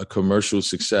have a commercial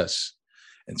success.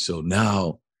 And so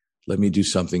now let me do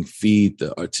something, feed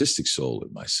the artistic soul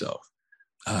in myself.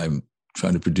 I'm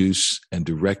trying to produce and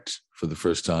direct for the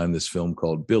first time this film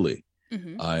called Billy.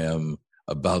 Mm-hmm. I am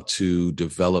about to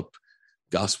develop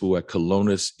Gospel at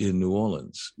Colonus in New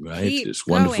Orleans, right? Keep this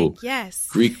wonderful yes.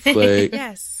 Greek play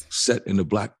yes. set in a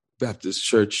Black Baptist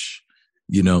church,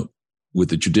 with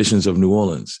the traditions of New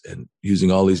Orleans and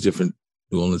using all these different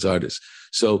New Orleans artists.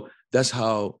 So that's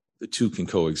how the two can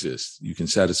coexist. You can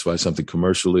satisfy something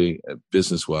commercially and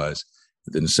business-wise,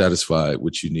 and then satisfy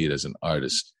what you need as an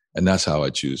artist. And that's how I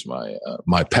choose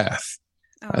my path.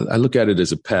 Oh. I look at it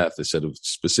as a path instead of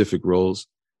specific roles.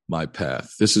 My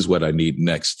path. This is what I need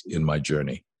next in my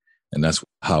journey. And that's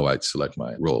how I select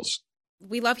my roles.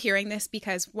 We love hearing this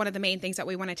because one of the main things that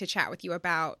we wanted to chat with you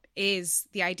about is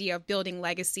the idea of building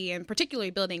legacy, and particularly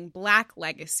building Black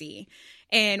legacy.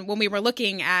 And when we were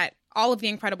looking at all of the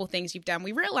incredible things you've done,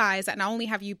 we realized that not only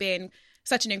have you been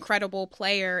such an incredible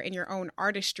player in your own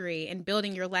artistry and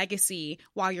building your legacy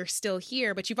while you're still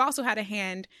here, but you've also had a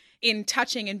hand in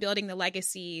touching and building the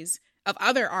legacies of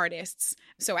other artists.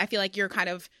 So I feel like you're kind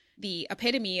of the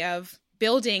epitome of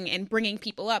building and bringing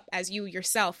people up as you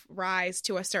yourself rise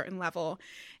to a certain level.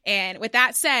 And with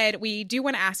that said, we do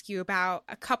want to ask you about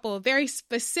a couple of very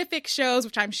specific shows,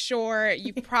 which I'm sure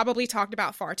you probably talked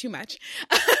about far too much.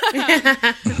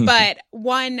 But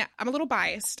one, I'm a little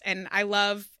biased, and I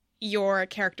love your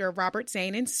character, Robert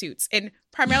Zane, in Suits, and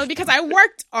primarily because I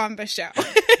worked on the show.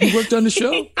 You worked on the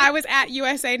show? I was at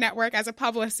USA Network as a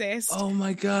publicist. Oh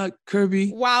my God,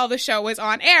 Kirby. While the show was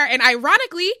on air. And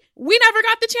ironically, we never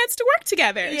got the chance to work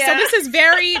together. Yeah. So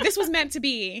this was meant to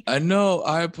be. I know.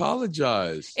 I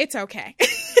apologize. It's okay.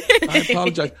 I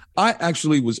apologize. I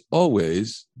actually was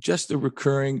always just a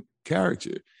recurring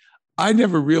character. I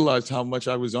never realized how much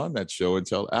I was on that show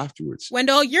until afterwards.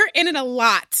 Wendell, you're in it a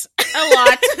lot.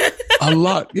 A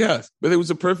lot, yes. But it was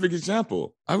a perfect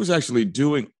example. I was actually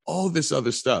doing all this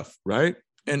other stuff, right?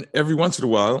 And every once in a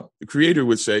while, the creator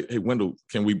would say, hey, Wendell,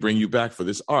 can we bring you back for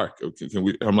this arc? Okay, can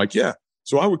we? I'm like, yeah.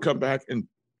 So I would come back and,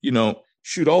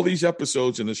 shoot all these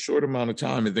episodes in a short amount of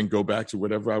time and then go back to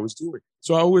whatever I was doing.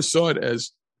 So I always saw it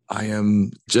as I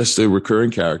am just a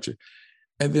recurring character.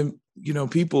 And then,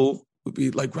 people would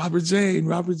be like, Robert Zane.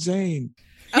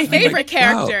 A favorite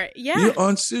character. Wow, yeah. You're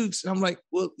on Suits. I'm like,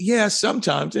 well, yeah,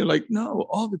 sometimes. They're like, no,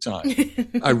 all the time.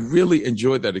 I really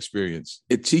enjoyed that experience.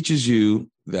 It teaches you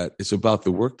that it's about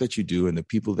the work that you do and the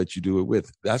people that you do it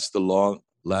with. That's the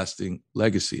long-lasting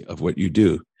legacy of what you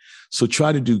do. So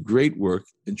try to do great work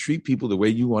and treat people the way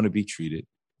you want to be treated.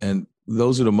 And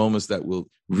those are the moments that will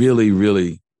really,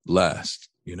 really last,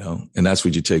 and that's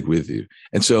what you take with you.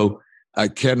 And so I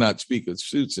cannot speak of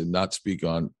Suits and not speak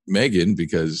on Megan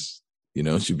because,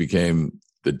 she became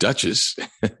the Duchess,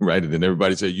 right? And then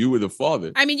everybody said, you were the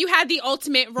father. I mean, you had the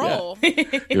ultimate role.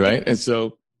 Yeah. Right? And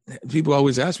so people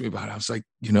always ask me about it. I was like,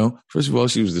 first of all,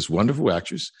 she was this wonderful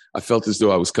actress. I felt as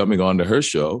though I was coming on to her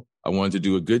show. I wanted to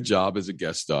do a good job as a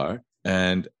guest star.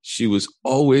 And she was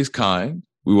always kind.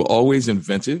 We were always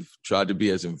inventive, tried to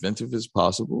be as inventive as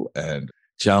possible and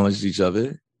challenged each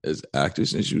other as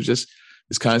actors. And she was just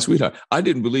this kind sweetheart. I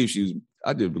didn't believe she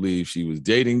was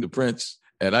dating the prince,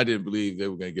 and I didn't believe they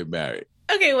were going to get married.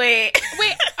 Okay, wait.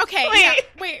 Okay. Wait. Yeah.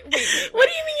 Wait. What do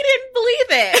you mean you didn't believe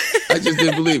it? I just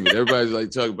didn't believe it. Everybody's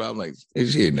like talking about. I'm like, hey,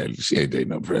 she ain't dating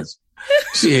no prince.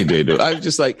 She ain't dating. I was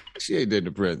just like, she ain't dating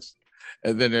the prince.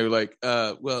 And then they were like,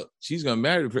 well, she's gonna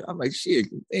marry the prince. I'm like,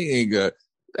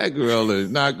 that girl is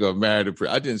not gonna marry the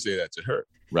prince. I didn't say that to her,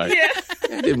 right? Yeah.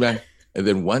 I didn't marry. And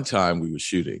then one time we were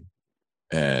shooting,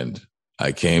 and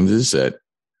I came to the set,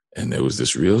 and there was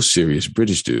this real serious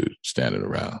British dude standing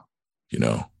around,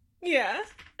 Yeah.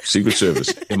 Secret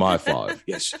Service, MI5.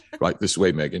 Yes. Right this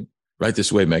way, Megan. Right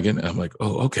this way, Megan. And I'm like,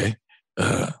 oh, okay.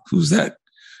 Who's that?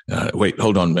 Wait,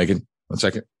 hold on, Megan. 1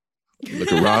 second.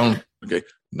 Look around. Okay.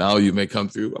 Now you may come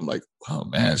through. I'm like, oh,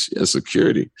 man, she has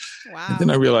security. Wow. And then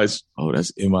I realized, oh,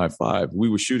 that's MI5. We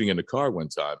were shooting in the car one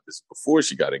time. This is before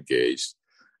she got engaged.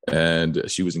 And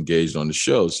she was engaged on the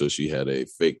show. So she had a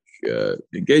fake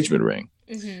engagement ring.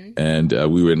 Mm-hmm. And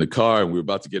we were in the car, and we were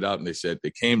about to get out. And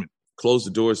they came, closed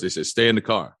the doors. They said, stay in the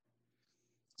car.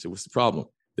 I said, what's the problem?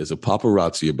 There's a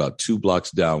paparazzi about 2 blocks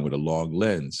down with a long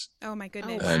lens. Oh, my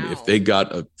goodness. And Wow. if they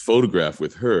got a photograph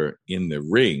with her in the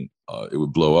ring, it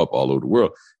would blow up all over the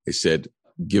world. They said,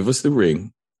 give us the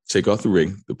ring, take off the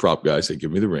ring. The prop guy said,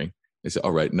 give me the ring. They said,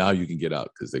 all right, now you can get out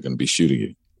because they're going to be shooting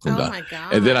you. Oh, my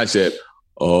God. And then I said,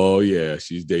 oh, yeah,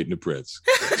 she's dating the prince.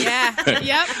 Yeah.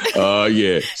 Yep. Oh,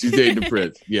 yeah, she's dating the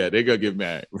prince. Yeah, they're going to get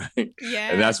married, right?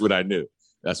 Yeah. And that's what I knew.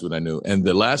 And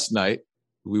the last night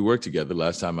we worked together,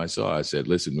 last time I saw her, I said,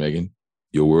 listen, Megan,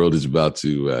 your world is about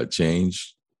to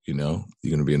change. You're going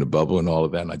to be in a bubble and all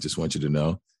of that. And I just want you to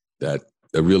know that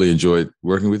I really enjoyed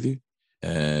working with you.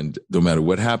 And no matter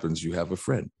what happens, you have a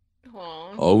friend.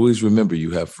 Aww. Always remember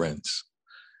you have friends,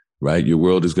 right? Your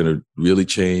world is going to really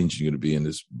change. You're going to be in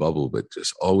this bubble, but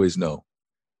just always know,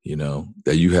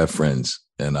 that you have friends.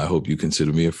 And I hope you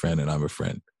consider me a friend and I'm a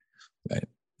friend. Right?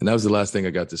 And that was the last thing I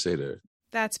got to say to her.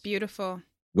 That's beautiful.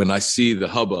 When I see the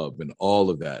hubbub and all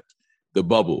of that, the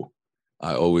bubble,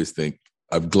 I always think,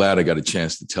 I'm glad I got a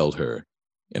chance to tell her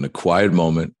in a quiet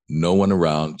moment, no one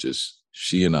around, just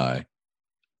she and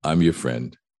I'm your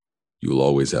friend. You will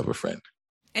always have a friend.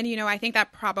 And, I think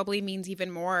that probably means even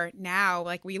more now.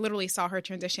 Like, we literally saw her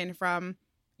transition from,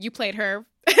 you played her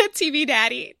TV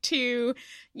daddy to,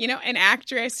 an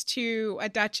actress to a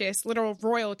duchess, literal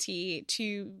royalty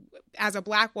to, as a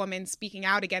Black woman, speaking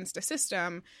out against a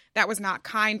system that was not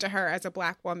kind to her as a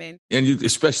Black woman. And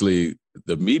especially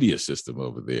the media system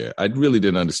over there. I really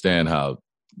didn't understand how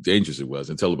dangerous it was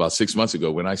until about 6 months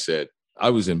ago when I said, I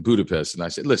was in Budapest and I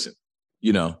said, listen,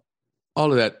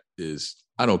 all of that is,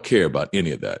 I don't care about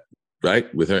any of that,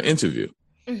 right? With her interview.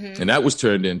 Mm-hmm. And that was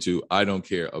turned into, I don't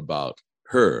care about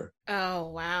her. Oh,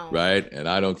 wow. Right. And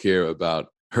I don't care about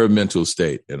her mental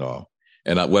state and all.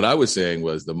 And what I was saying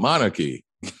was the monarchy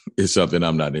is something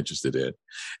I'm not interested in.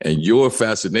 And your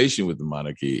fascination with the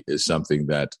monarchy is something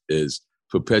that is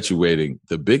perpetuating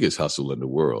the biggest hustle in the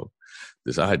world.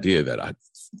 This idea that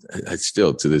I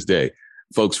still, to this day,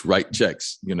 folks write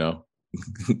checks,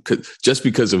 just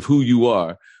because of who you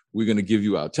are. We're going to give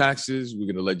you our taxes. We're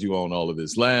going to let you own all of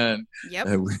this land. Yep.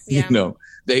 And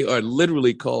they are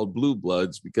literally called blue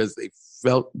bloods because they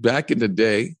felt back in the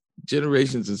day,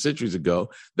 generations and centuries ago,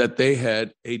 that they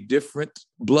had a different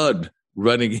blood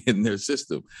running in their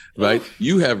system, right?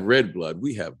 You have red blood.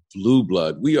 We have blue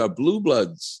blood. We are blue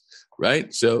bloods,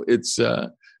 right? So it's,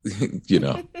 the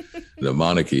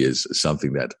monarchy is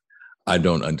something that I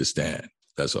don't understand.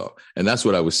 That's all. And that's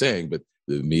what I was saying. But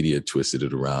the media twisted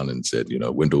it around and said,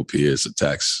 Wendell Pierce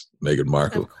attacks Meghan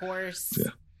Markle. Of course.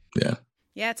 Yeah.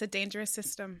 Yeah, it's a dangerous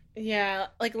system. Yeah,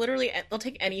 like literally, they'll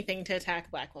take anything to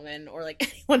attack Black women or like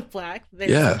anyone Black.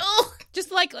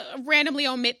 Just like randomly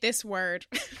omit this word.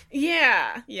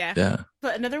 Yeah. Yeah.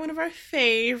 But another one of our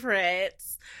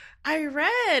favorites. I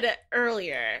read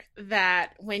earlier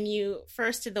that when you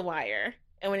first did The Wire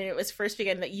and when it was first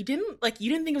begun, that you didn't think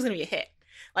it was going to be a hit.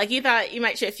 Like, you thought you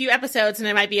might shoot a few episodes and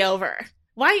it might be over.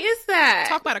 Why is that?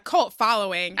 Talk about a cult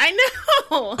following. I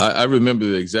know. I remember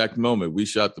the exact moment. We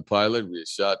shot the pilot. We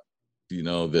shot,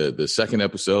 the second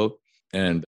episode.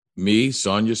 And me,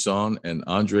 Sonia Son, and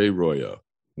Andre Royo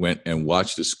went and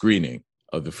watched the screening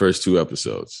of the first 2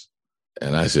 episodes.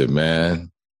 And I said,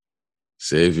 man,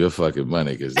 save your fucking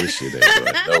money because this shit ain't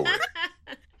going nowhere.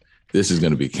 this is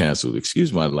going to be canceled.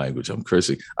 Excuse my language. I'm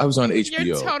cursing. I was on HBO.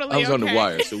 You're totally I was on The okay.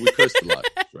 Wire, so we cursed a lot,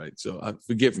 right? So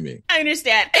forgive me. I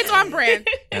understand. It's on brand.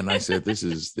 And I said, this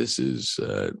is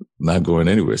not going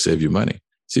anywhere. Save your money.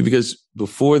 See, because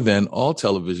before then, all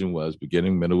television was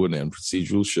beginning, middle, and end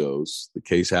procedural shows. The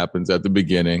case happens at the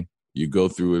beginning. You go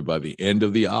through it. By the end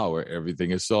of the hour,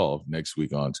 everything is solved. Next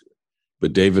week onto it.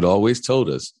 But David always told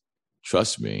us,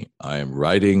 trust me, I am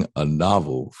writing a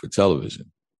novel for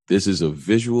television. This is a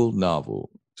visual novel,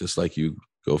 just like you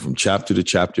go from chapter to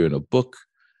chapter in a book.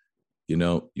 You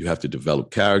know, you have to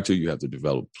develop character. You have to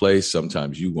develop place.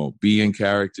 Sometimes you won't be in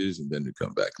characters and then they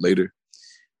come back later.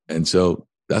 And so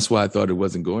that's why I thought it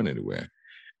wasn't going anywhere.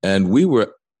 And we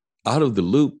were out of the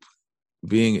loop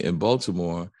being in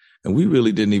Baltimore, and we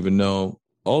really didn't even know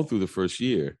all through the first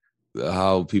year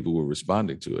how people were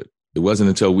responding to it. It wasn't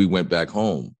until we went back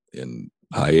home in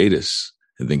hiatus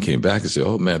and then came back and said,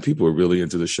 oh, man, people are really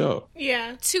into the show.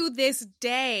 Yeah. To this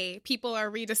day, people are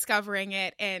rediscovering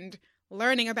it and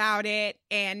learning about it.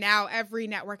 And now every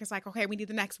network is like, okay, we need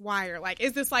the next Wire. Like,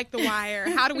 is this like The Wire?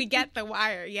 How do we get The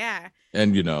Wire? Yeah.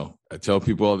 And, you know, I tell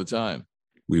people all the time,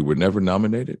 we were never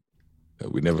nominated.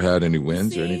 We never had any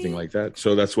wins or anything like that.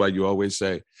 So that's why you always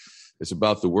say it's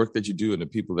about the work that you do and the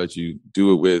people that you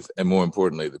do it with. And more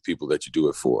importantly, the people that you do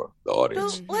it for, the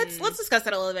audience. Well, let's discuss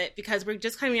that a little bit, because we're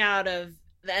just coming out of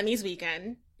the Emmys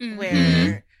weekend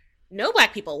where no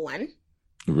Black people won.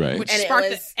 Right. Which And it sparked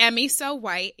was- the Emmy So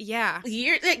White. Yeah.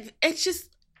 It's just,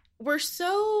 we're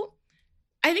so,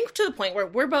 I think to the point where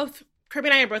Kirby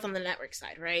and I are both on the network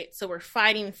side, right? So we're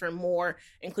fighting for more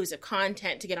inclusive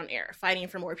content to get on air, fighting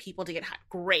for more people to get hot.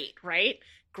 Great, right?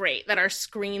 Great that our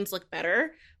screens look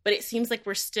better, but it seems like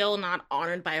we're still not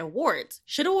honored by awards.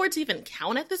 Should awards even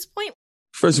count at this point?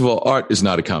 First of all, art is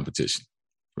not a competition,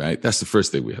 right? That's the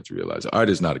first thing we have to realize. Art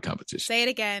is not a competition. Say it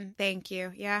again. Thank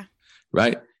you. Yeah.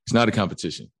 Right? It's not a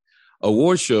competition.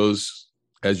 Award shows,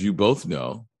 as you both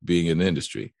know, being in the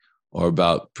industry, are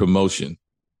about promotion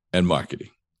and marketing.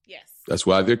 Yes. That's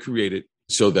why they're created,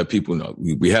 so that people know.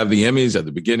 We have the Emmys at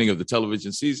the beginning of the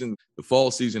television season. The fall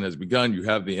season has begun. You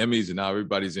have the Emmys, and now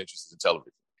everybody's interested in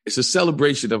television. It's a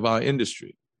celebration of our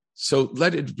industry. So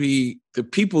let it be the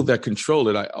people that control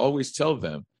it. I always tell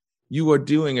them, you are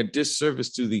doing a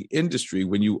disservice to the industry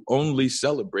when you only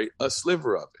celebrate a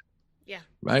sliver of it. Yeah.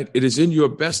 Right? It is in your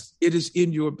best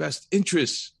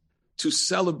interest to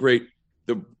celebrate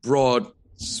the broad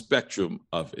spectrum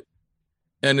of it.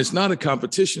 And it's not a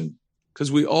competition,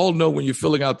 because we all know when you're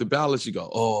filling out the ballots, you go,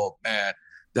 oh, man,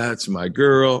 that's my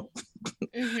girl.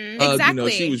 Exactly. You know,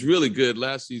 she was really good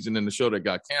last season in the show that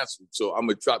got canceled. So I'm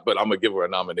going to try, but I'm going to give her a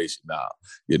nomination now.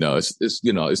 You know, it's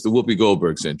the Whoopi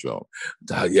Goldberg syndrome.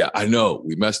 Yeah, I know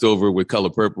we messed over with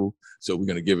Color Purple, so we're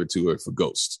going to give it to her for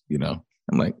Ghost. You know,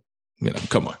 I'm like, you know,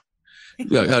 come on.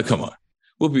 Yeah, come on.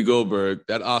 Whoopi Goldberg,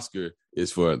 that Oscar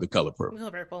is for The Color Purple.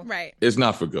 Color Purple. Right. It's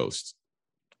not for Ghost.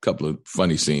 A couple of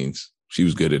funny scenes. She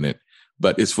was good in it.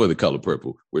 But it's for The Color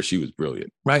Purple, where she was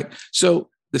brilliant, right? So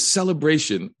the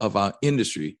celebration of our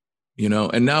industry, you know,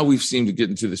 and now we've seemed to get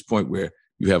into this point where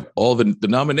you have all the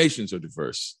nominations are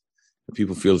diverse. And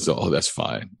people feel as though, oh, that's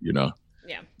fine, you know?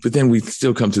 Yeah. But then we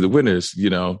still come to the winners, you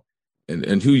know,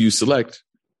 and who you select.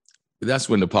 That's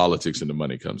when the politics and the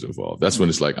money comes involved. That's when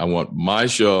it's like, I want my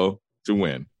show to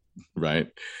win, right?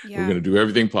 Yeah. We're going to do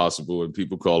everything possible, and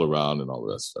people call around and all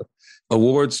of that stuff.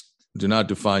 Awards do not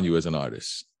define you as an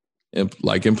artist.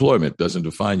 Like employment doesn't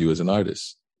define you as an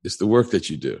artist. It's the work that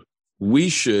you do. We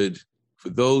should, for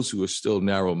those who are still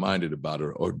narrow-minded about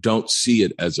it or don't see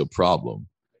it as a problem,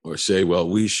 or say, well,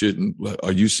 we shouldn't.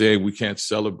 Are you saying we can't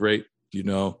celebrate, you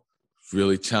know,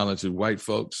 really talented white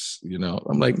folks? You know,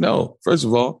 I'm like, no. First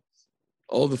of all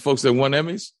the folks that won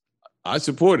Emmys, I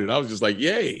supported. I was just like,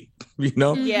 yay, you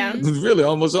know? Yeah. Really,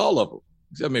 almost all of them,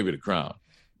 except maybe The Crown,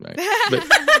 right? But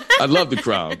I love The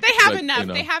Crown. They have but, enough. you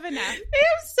know, They have enough. They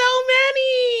have so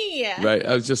many. right?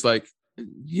 I was just like,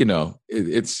 you know,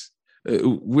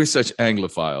 we're such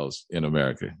Anglophiles in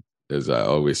America, as I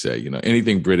always say. You know,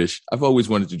 anything British. I've always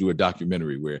wanted to do a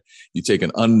documentary where you take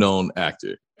an unknown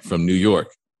actor from New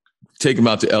York, take him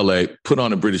out to LA, put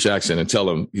on a British accent, and tell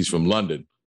him he's from London,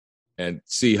 and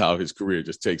see how his career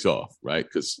just takes off, right?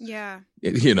 Because, Yeah.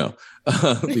 you know,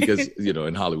 because, you know,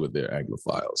 in Hollywood, they're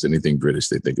Anglophiles. Anything British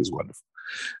they think is wonderful.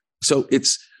 So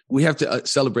we have to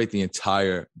celebrate the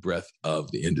entire breadth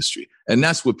of the industry. And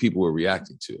that's what people were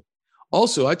reacting to.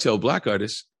 Also, I tell Black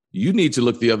artists, you need to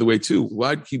look the other way too.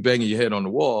 Why keep banging your head on the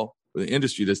wall with the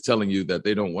industry that's telling you that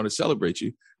they don't want to celebrate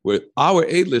you? Where our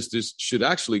A-listers should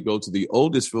actually go to the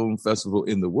oldest film festival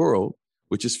in the world,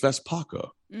 which is FESPACO.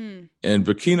 And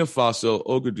Burkina Faso,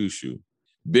 Ouagadougou,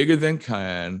 bigger than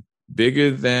Cannes,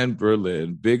 bigger than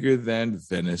Berlin, bigger than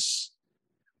Venice.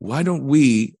 Why don't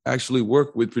we actually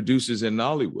work with producers in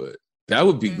Nollywood? That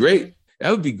would be great.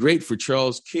 That would be great for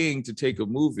Charles King to take a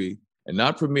movie and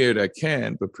not premiere it at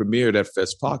Cannes, but premiere it at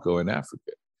FESPACO in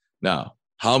Africa. Now,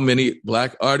 how many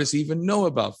Black artists even know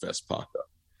about FESPACO,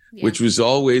 which was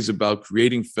always about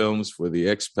creating films for the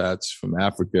expats from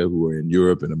Africa who are in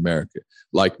Europe and America,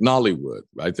 like Nollywood,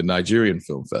 right? The Nigerian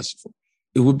Film Festival.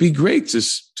 It would be great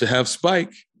to have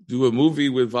Spike do a movie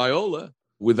with Viola,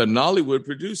 with a Nollywood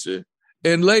producer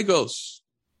in Lagos.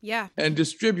 Yeah. And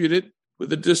distribute it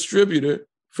with a distributor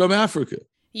from Africa.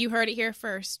 You heard it here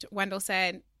first. Wendell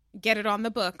said, get it on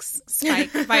the books.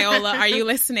 Spike, Viola, are you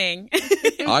listening?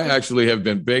 I actually have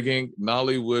been begging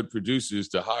Nollywood producers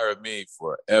to hire me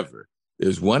forever.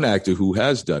 There's one actor who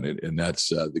has done it, and that's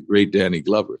the great Danny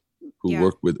Glover, who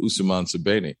worked with Usman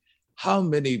Sabeni. How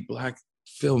many Black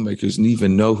filmmakers didn't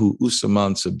even know who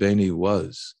Usman Sabeni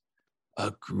was?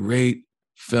 A great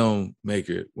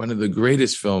filmmaker, one of the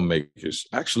greatest filmmakers,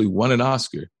 actually won an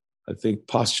Oscar, I think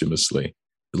posthumously,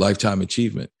 Lifetime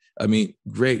Achievement. I mean,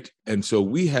 great. And so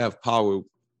we have power.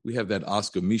 We have that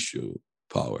Oscar Michaud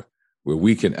power where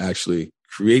we can actually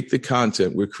create the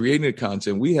content. We're creating the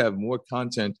content. We have more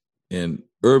content in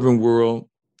Urban World,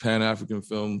 Pan-African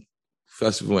Film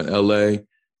Festival in LA,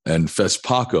 and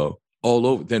FESPACO all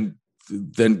over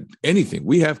than anything.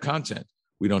 We have content.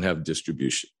 We don't have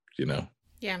distribution, you know?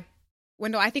 Yeah.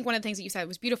 Wendell, I think one of the things that you said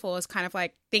was beautiful is kind of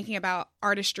like thinking about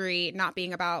artistry not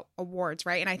being about awards,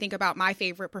 right? And I think about my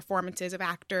favorite performances of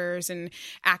actors and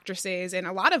actresses, and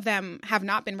a lot of them have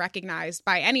not been recognized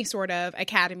by any sort of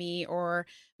academy or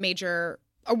major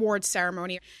awards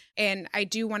ceremony. And I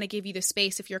do want to give you the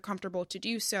space, if you're comfortable to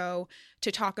do so,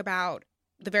 to talk about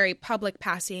the very public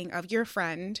passing of your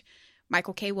friend,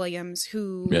 Michael K. Williams,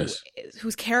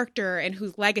 whose character and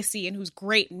whose legacy and whose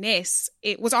greatness,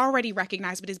 it was already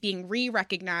recognized, but is being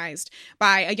re-recognized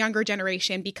by a younger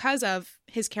generation because of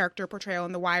his character portrayal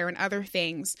in The Wire and other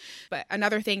things. But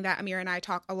another thing that Amir and I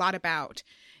talk a lot about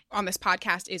on this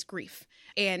podcast is grief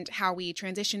and how we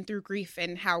transition through grief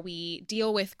and how we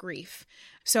deal with grief.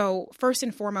 So first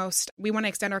and foremost, we want to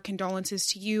extend our condolences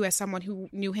to you as someone who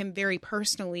knew him very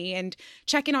personally and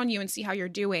check in on you and see how you're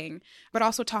doing, but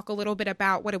also talk a little bit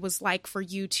about what it was like for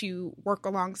you to work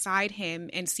alongside him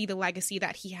and see the legacy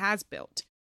that he has built.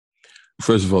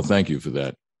 First of all, thank you for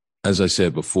that. As I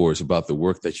said before, it's about the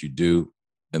work that you do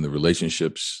and the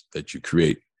relationships that you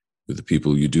create with the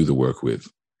people you do the work with.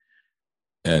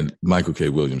 And Michael K.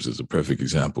 Williams is a perfect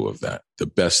example of that, the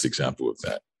best example of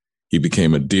that. He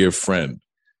became a dear friend,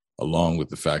 along with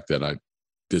the fact that I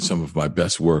did some of my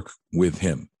best work with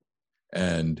him.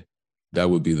 And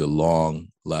that would be the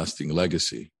long-lasting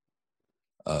legacy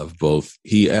of both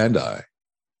he and I,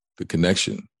 the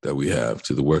connection that we have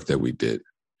to the work that we did.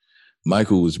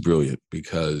 Michael was brilliant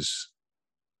because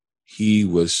he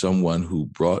was someone who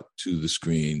brought to the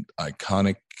screen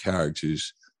iconic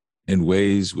characters in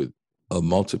ways with a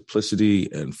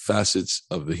multiplicity and facets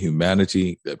of the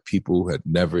humanity that people had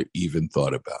never even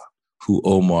thought about. Who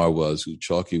Omar was, who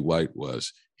Chalky White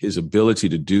was, his ability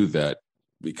to do that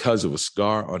because of a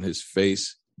scar on his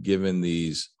face, given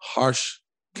these harsh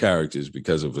characters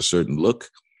because of a certain look,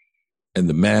 and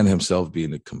the man himself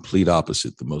being the complete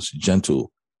opposite, the most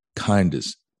gentle,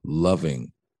 kindest,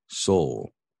 loving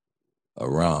soul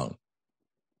around.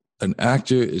 An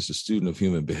actor is a student of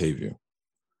human behavior.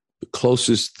 The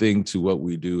closest thing to what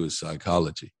we do is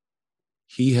psychology.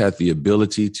 He had the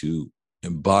ability to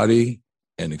embody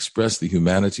and express the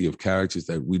humanity of characters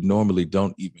that we normally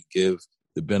don't even give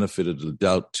the benefit of the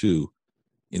doubt to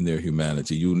in their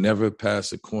humanity. You never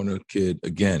pass a corner kid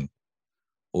again,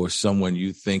 or someone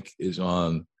you think is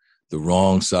on the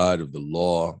wrong side of the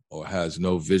law or has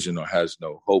no vision or has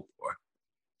no hope. Or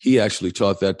he actually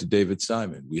taught that to David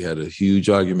Simon. We had a huge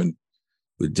argument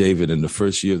with David in the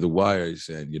first year of The Wire. He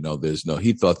said,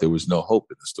 he thought there was no hope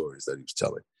in the stories that he was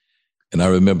telling. And I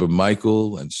remember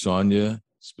Michael and Sonia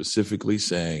specifically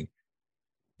saying,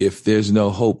 if there's no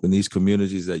hope in these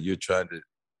communities that you're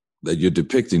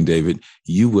depicting, David,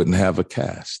 you wouldn't have a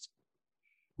cast.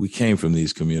 We came from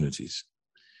these communities.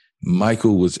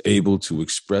 Michael was able to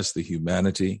express the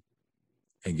humanity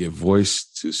and give voice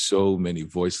to so many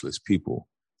voiceless people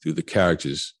through the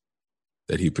characters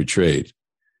that he portrayed.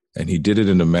 And he did it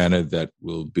in a manner that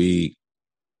will be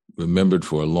remembered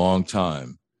for a long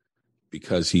time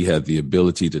because he had the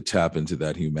ability to tap into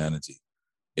that humanity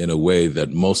in a way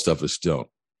that most of us don't.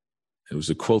 It was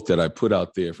a quote that I put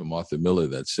out there from Arthur Miller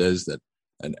that says that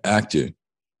an actor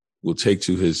will take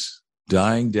to his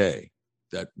dying day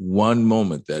that one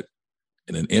moment that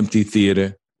in an empty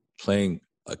theater playing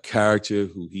a character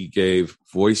who he gave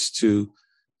voice to,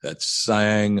 that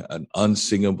sang an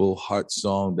unsingable heart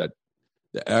song that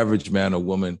the average man or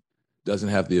woman doesn't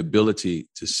have the ability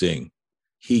to sing.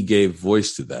 He gave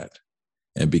voice to that.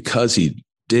 And because he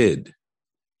did,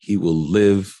 he will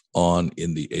live on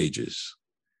in the ages.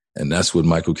 And that's what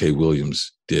Michael K.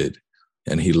 Williams did.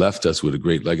 And he left us with a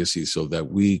great legacy so that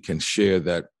we can share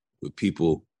that with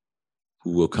people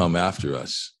who will come after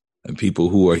us and people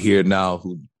who are here now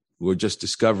who are just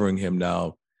discovering him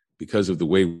now because of the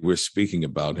way we're speaking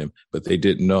about him, but they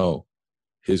didn't know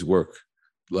his work,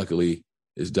 luckily,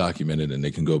 is documented and they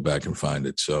can go back and find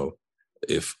it. So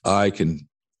if I can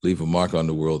leave a mark on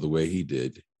the world the way he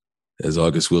did, as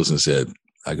August Wilson said,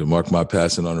 I can mark my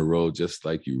passing on the road just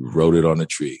like you wrote it on a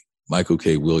tree. Michael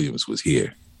K. Williams was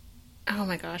here. Oh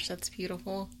my gosh, that's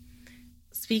beautiful.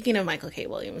 Speaking of Michael K.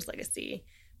 Williams' legacy,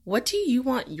 what do you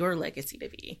want your legacy to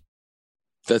be?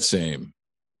 That same,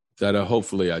 that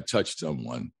hopefully I touched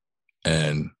someone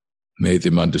and made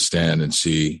them understand and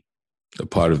see a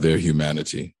part of their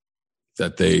humanity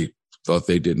that they thought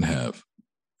they didn't have,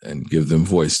 and give them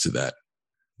voice to that,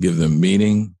 give them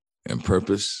meaning and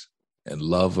purpose and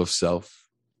love of self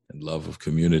and love of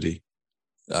community.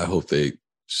 I hope they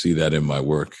see that in my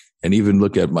work and even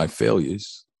look at my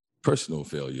failures, personal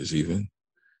failures even.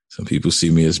 Some people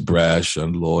see me as brash,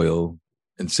 unloyal,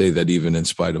 and say that even in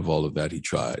spite of all of that, he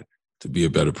tried to be a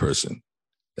better person.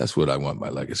 That's what I want my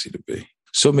legacy to be.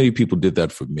 So many people did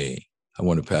that for me. I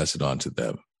want to pass it on to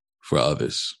them for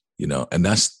others, and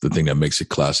that's the thing that makes it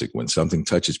classic. When something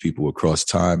touches people across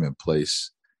time and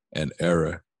place and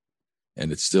era,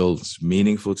 and it's still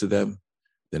meaningful to them,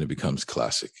 then it becomes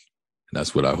classic. And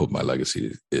that's what I hope my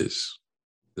legacy is.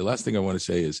 The last thing I want to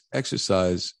say is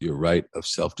exercise your right of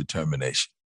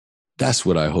self-determination. That's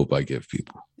what I hope I give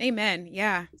people. Amen.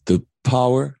 Yeah. The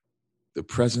power, the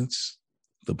presence,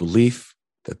 the belief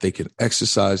that they can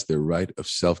exercise their right of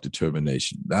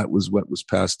self-determination. That was what was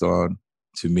passed on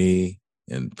to me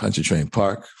in Pontchartrain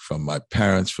Park from my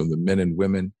parents, from the men and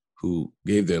women who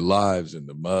gave their lives in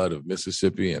the mud of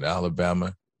Mississippi and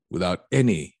Alabama without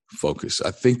any focus.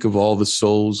 I think of all the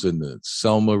souls in the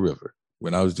Selma River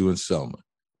when I was doing Selma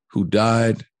who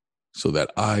died so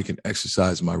that I can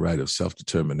exercise my right of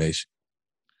self-determination.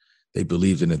 They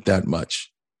believed in it that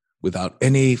much without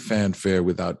any fanfare,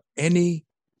 without any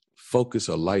focus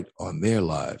or light on their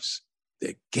lives.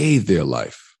 They gave their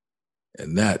life.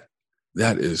 And that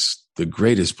is the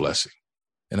greatest blessing.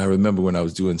 And I remember when I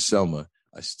was doing Selma,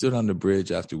 I stood on the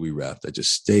bridge after we wrapped. I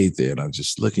just stayed there and I was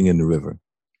just looking in the river.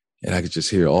 And I could just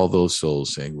hear all those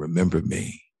souls saying, remember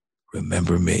me,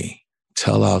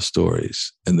 tell our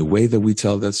stories. And the way that we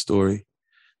tell that story,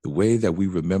 the way that we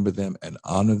remember them and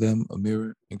honor them,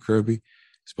 Amira and Kirby,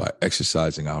 is by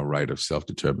exercising our right of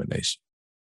self-determination.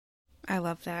 I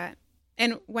love that.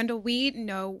 And Wendell, we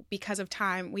know because of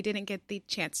time, we didn't get the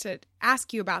chance to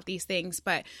ask you about these things,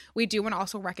 but we do want to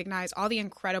also recognize all the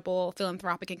incredible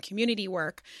philanthropic and community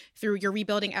work through your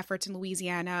rebuilding efforts in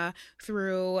Louisiana,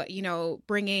 through,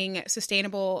 bringing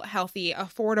sustainable, healthy,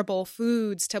 affordable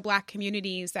foods to Black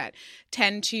communities that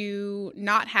tend to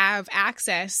not have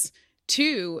access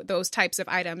to those types of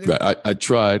items. Right. I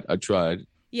tried.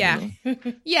 Yeah.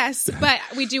 Yes. But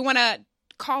we do want to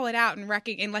call it out and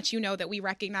let you know that we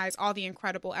recognize all the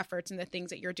incredible efforts and the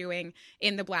things that you're doing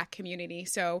in the Black community.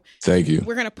 So thank you.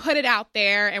 We're going to put it out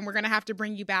there and we're going to have to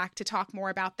bring you back to talk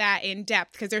more about that in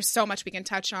depth because there's so much we can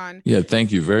touch on. Yeah,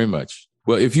 thank you very much.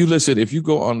 Well, if you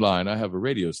go online, I have a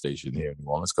radio station here in New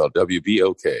Orleans called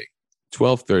WBOK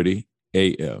 1230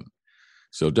 AM.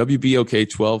 So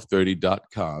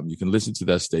WBOK1230.com. You can listen to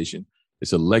that station.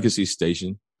 It's a legacy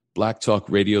station, Black Talk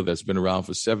Radio that's been around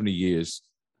for 70 years.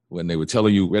 When they were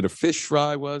telling you where the fish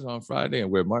fry was on Friday and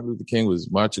where Martin Luther King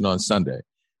was marching on Sunday.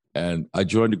 And I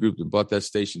joined the group and bought that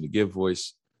station to give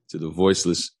voice to the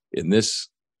voiceless in this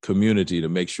community to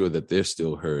make sure that they're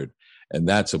still heard. And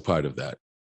that's a part of that.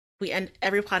 We end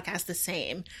every podcast the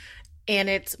same. And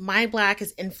it's My Black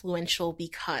is influential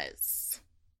because.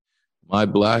 My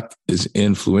Black is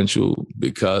influential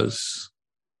because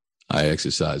I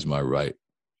exercise my right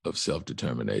of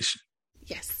self-determination.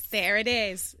 Yes. There it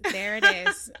is.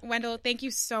 Wendell, thank you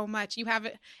so much. You have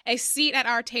a seat at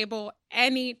our table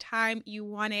anytime you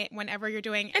want it, whenever you're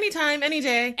doing. Anytime, any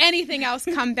day. Anything else,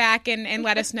 come back and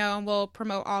let us know, and we'll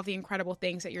promote all the incredible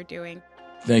things that you're doing.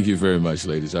 Thank you very much,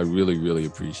 ladies. I really, really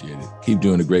appreciate it. Keep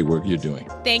doing the great work you're doing.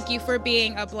 Thank you for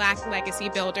being a Black legacy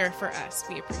builder for us.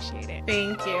 We appreciate it.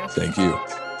 Thank you. Thank you.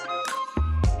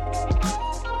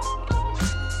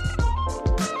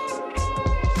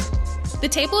 The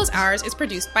Table is Ours is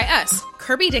produced by us,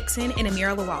 Kirby Dixon and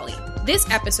Amira Lawali. This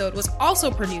episode was also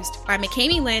produced by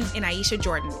McKamey Lynn and Aisha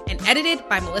Jordan and edited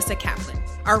by Melissa Kaplan.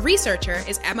 Our researcher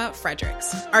is Emma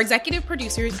Fredericks. Our executive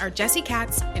producers are Jesse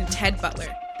Katz and Ted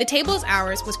Butler. The Table is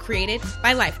Ours was created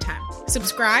by Lifetime.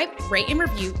 Subscribe, rate, and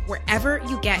review wherever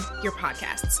you get your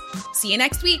podcasts. See you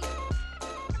next week.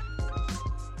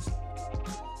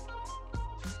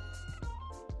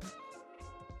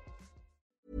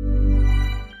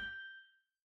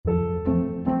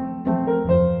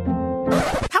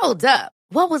 Hold up.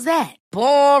 What was that?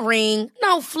 Boring.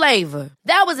 No flavor.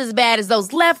 That was as bad as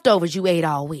those leftovers you ate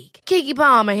all week. Keke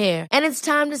Palmer here, and it's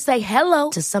time to say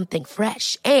hello to something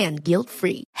fresh and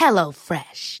guilt-free. Hello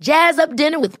Fresh. Jazz up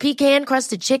dinner with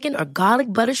pecan-crusted chicken or garlic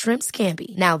butter shrimp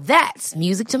scampi. Now that's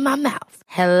music to my mouth.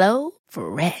 Hello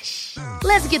Fresh.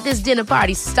 Let's get this dinner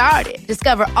party started.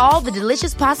 Discover all the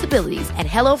delicious possibilities at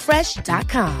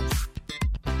HelloFresh.com.